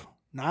wife,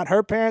 not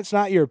her parents,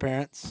 not your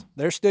parents.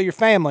 They're still your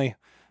family,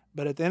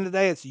 but at the end of the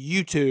day, it's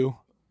you two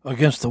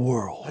against the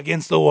world.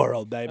 against the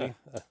world, baby.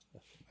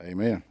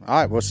 Amen. All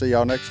right, we'll see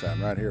y'all next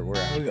time right here. We're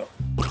out. Here we go.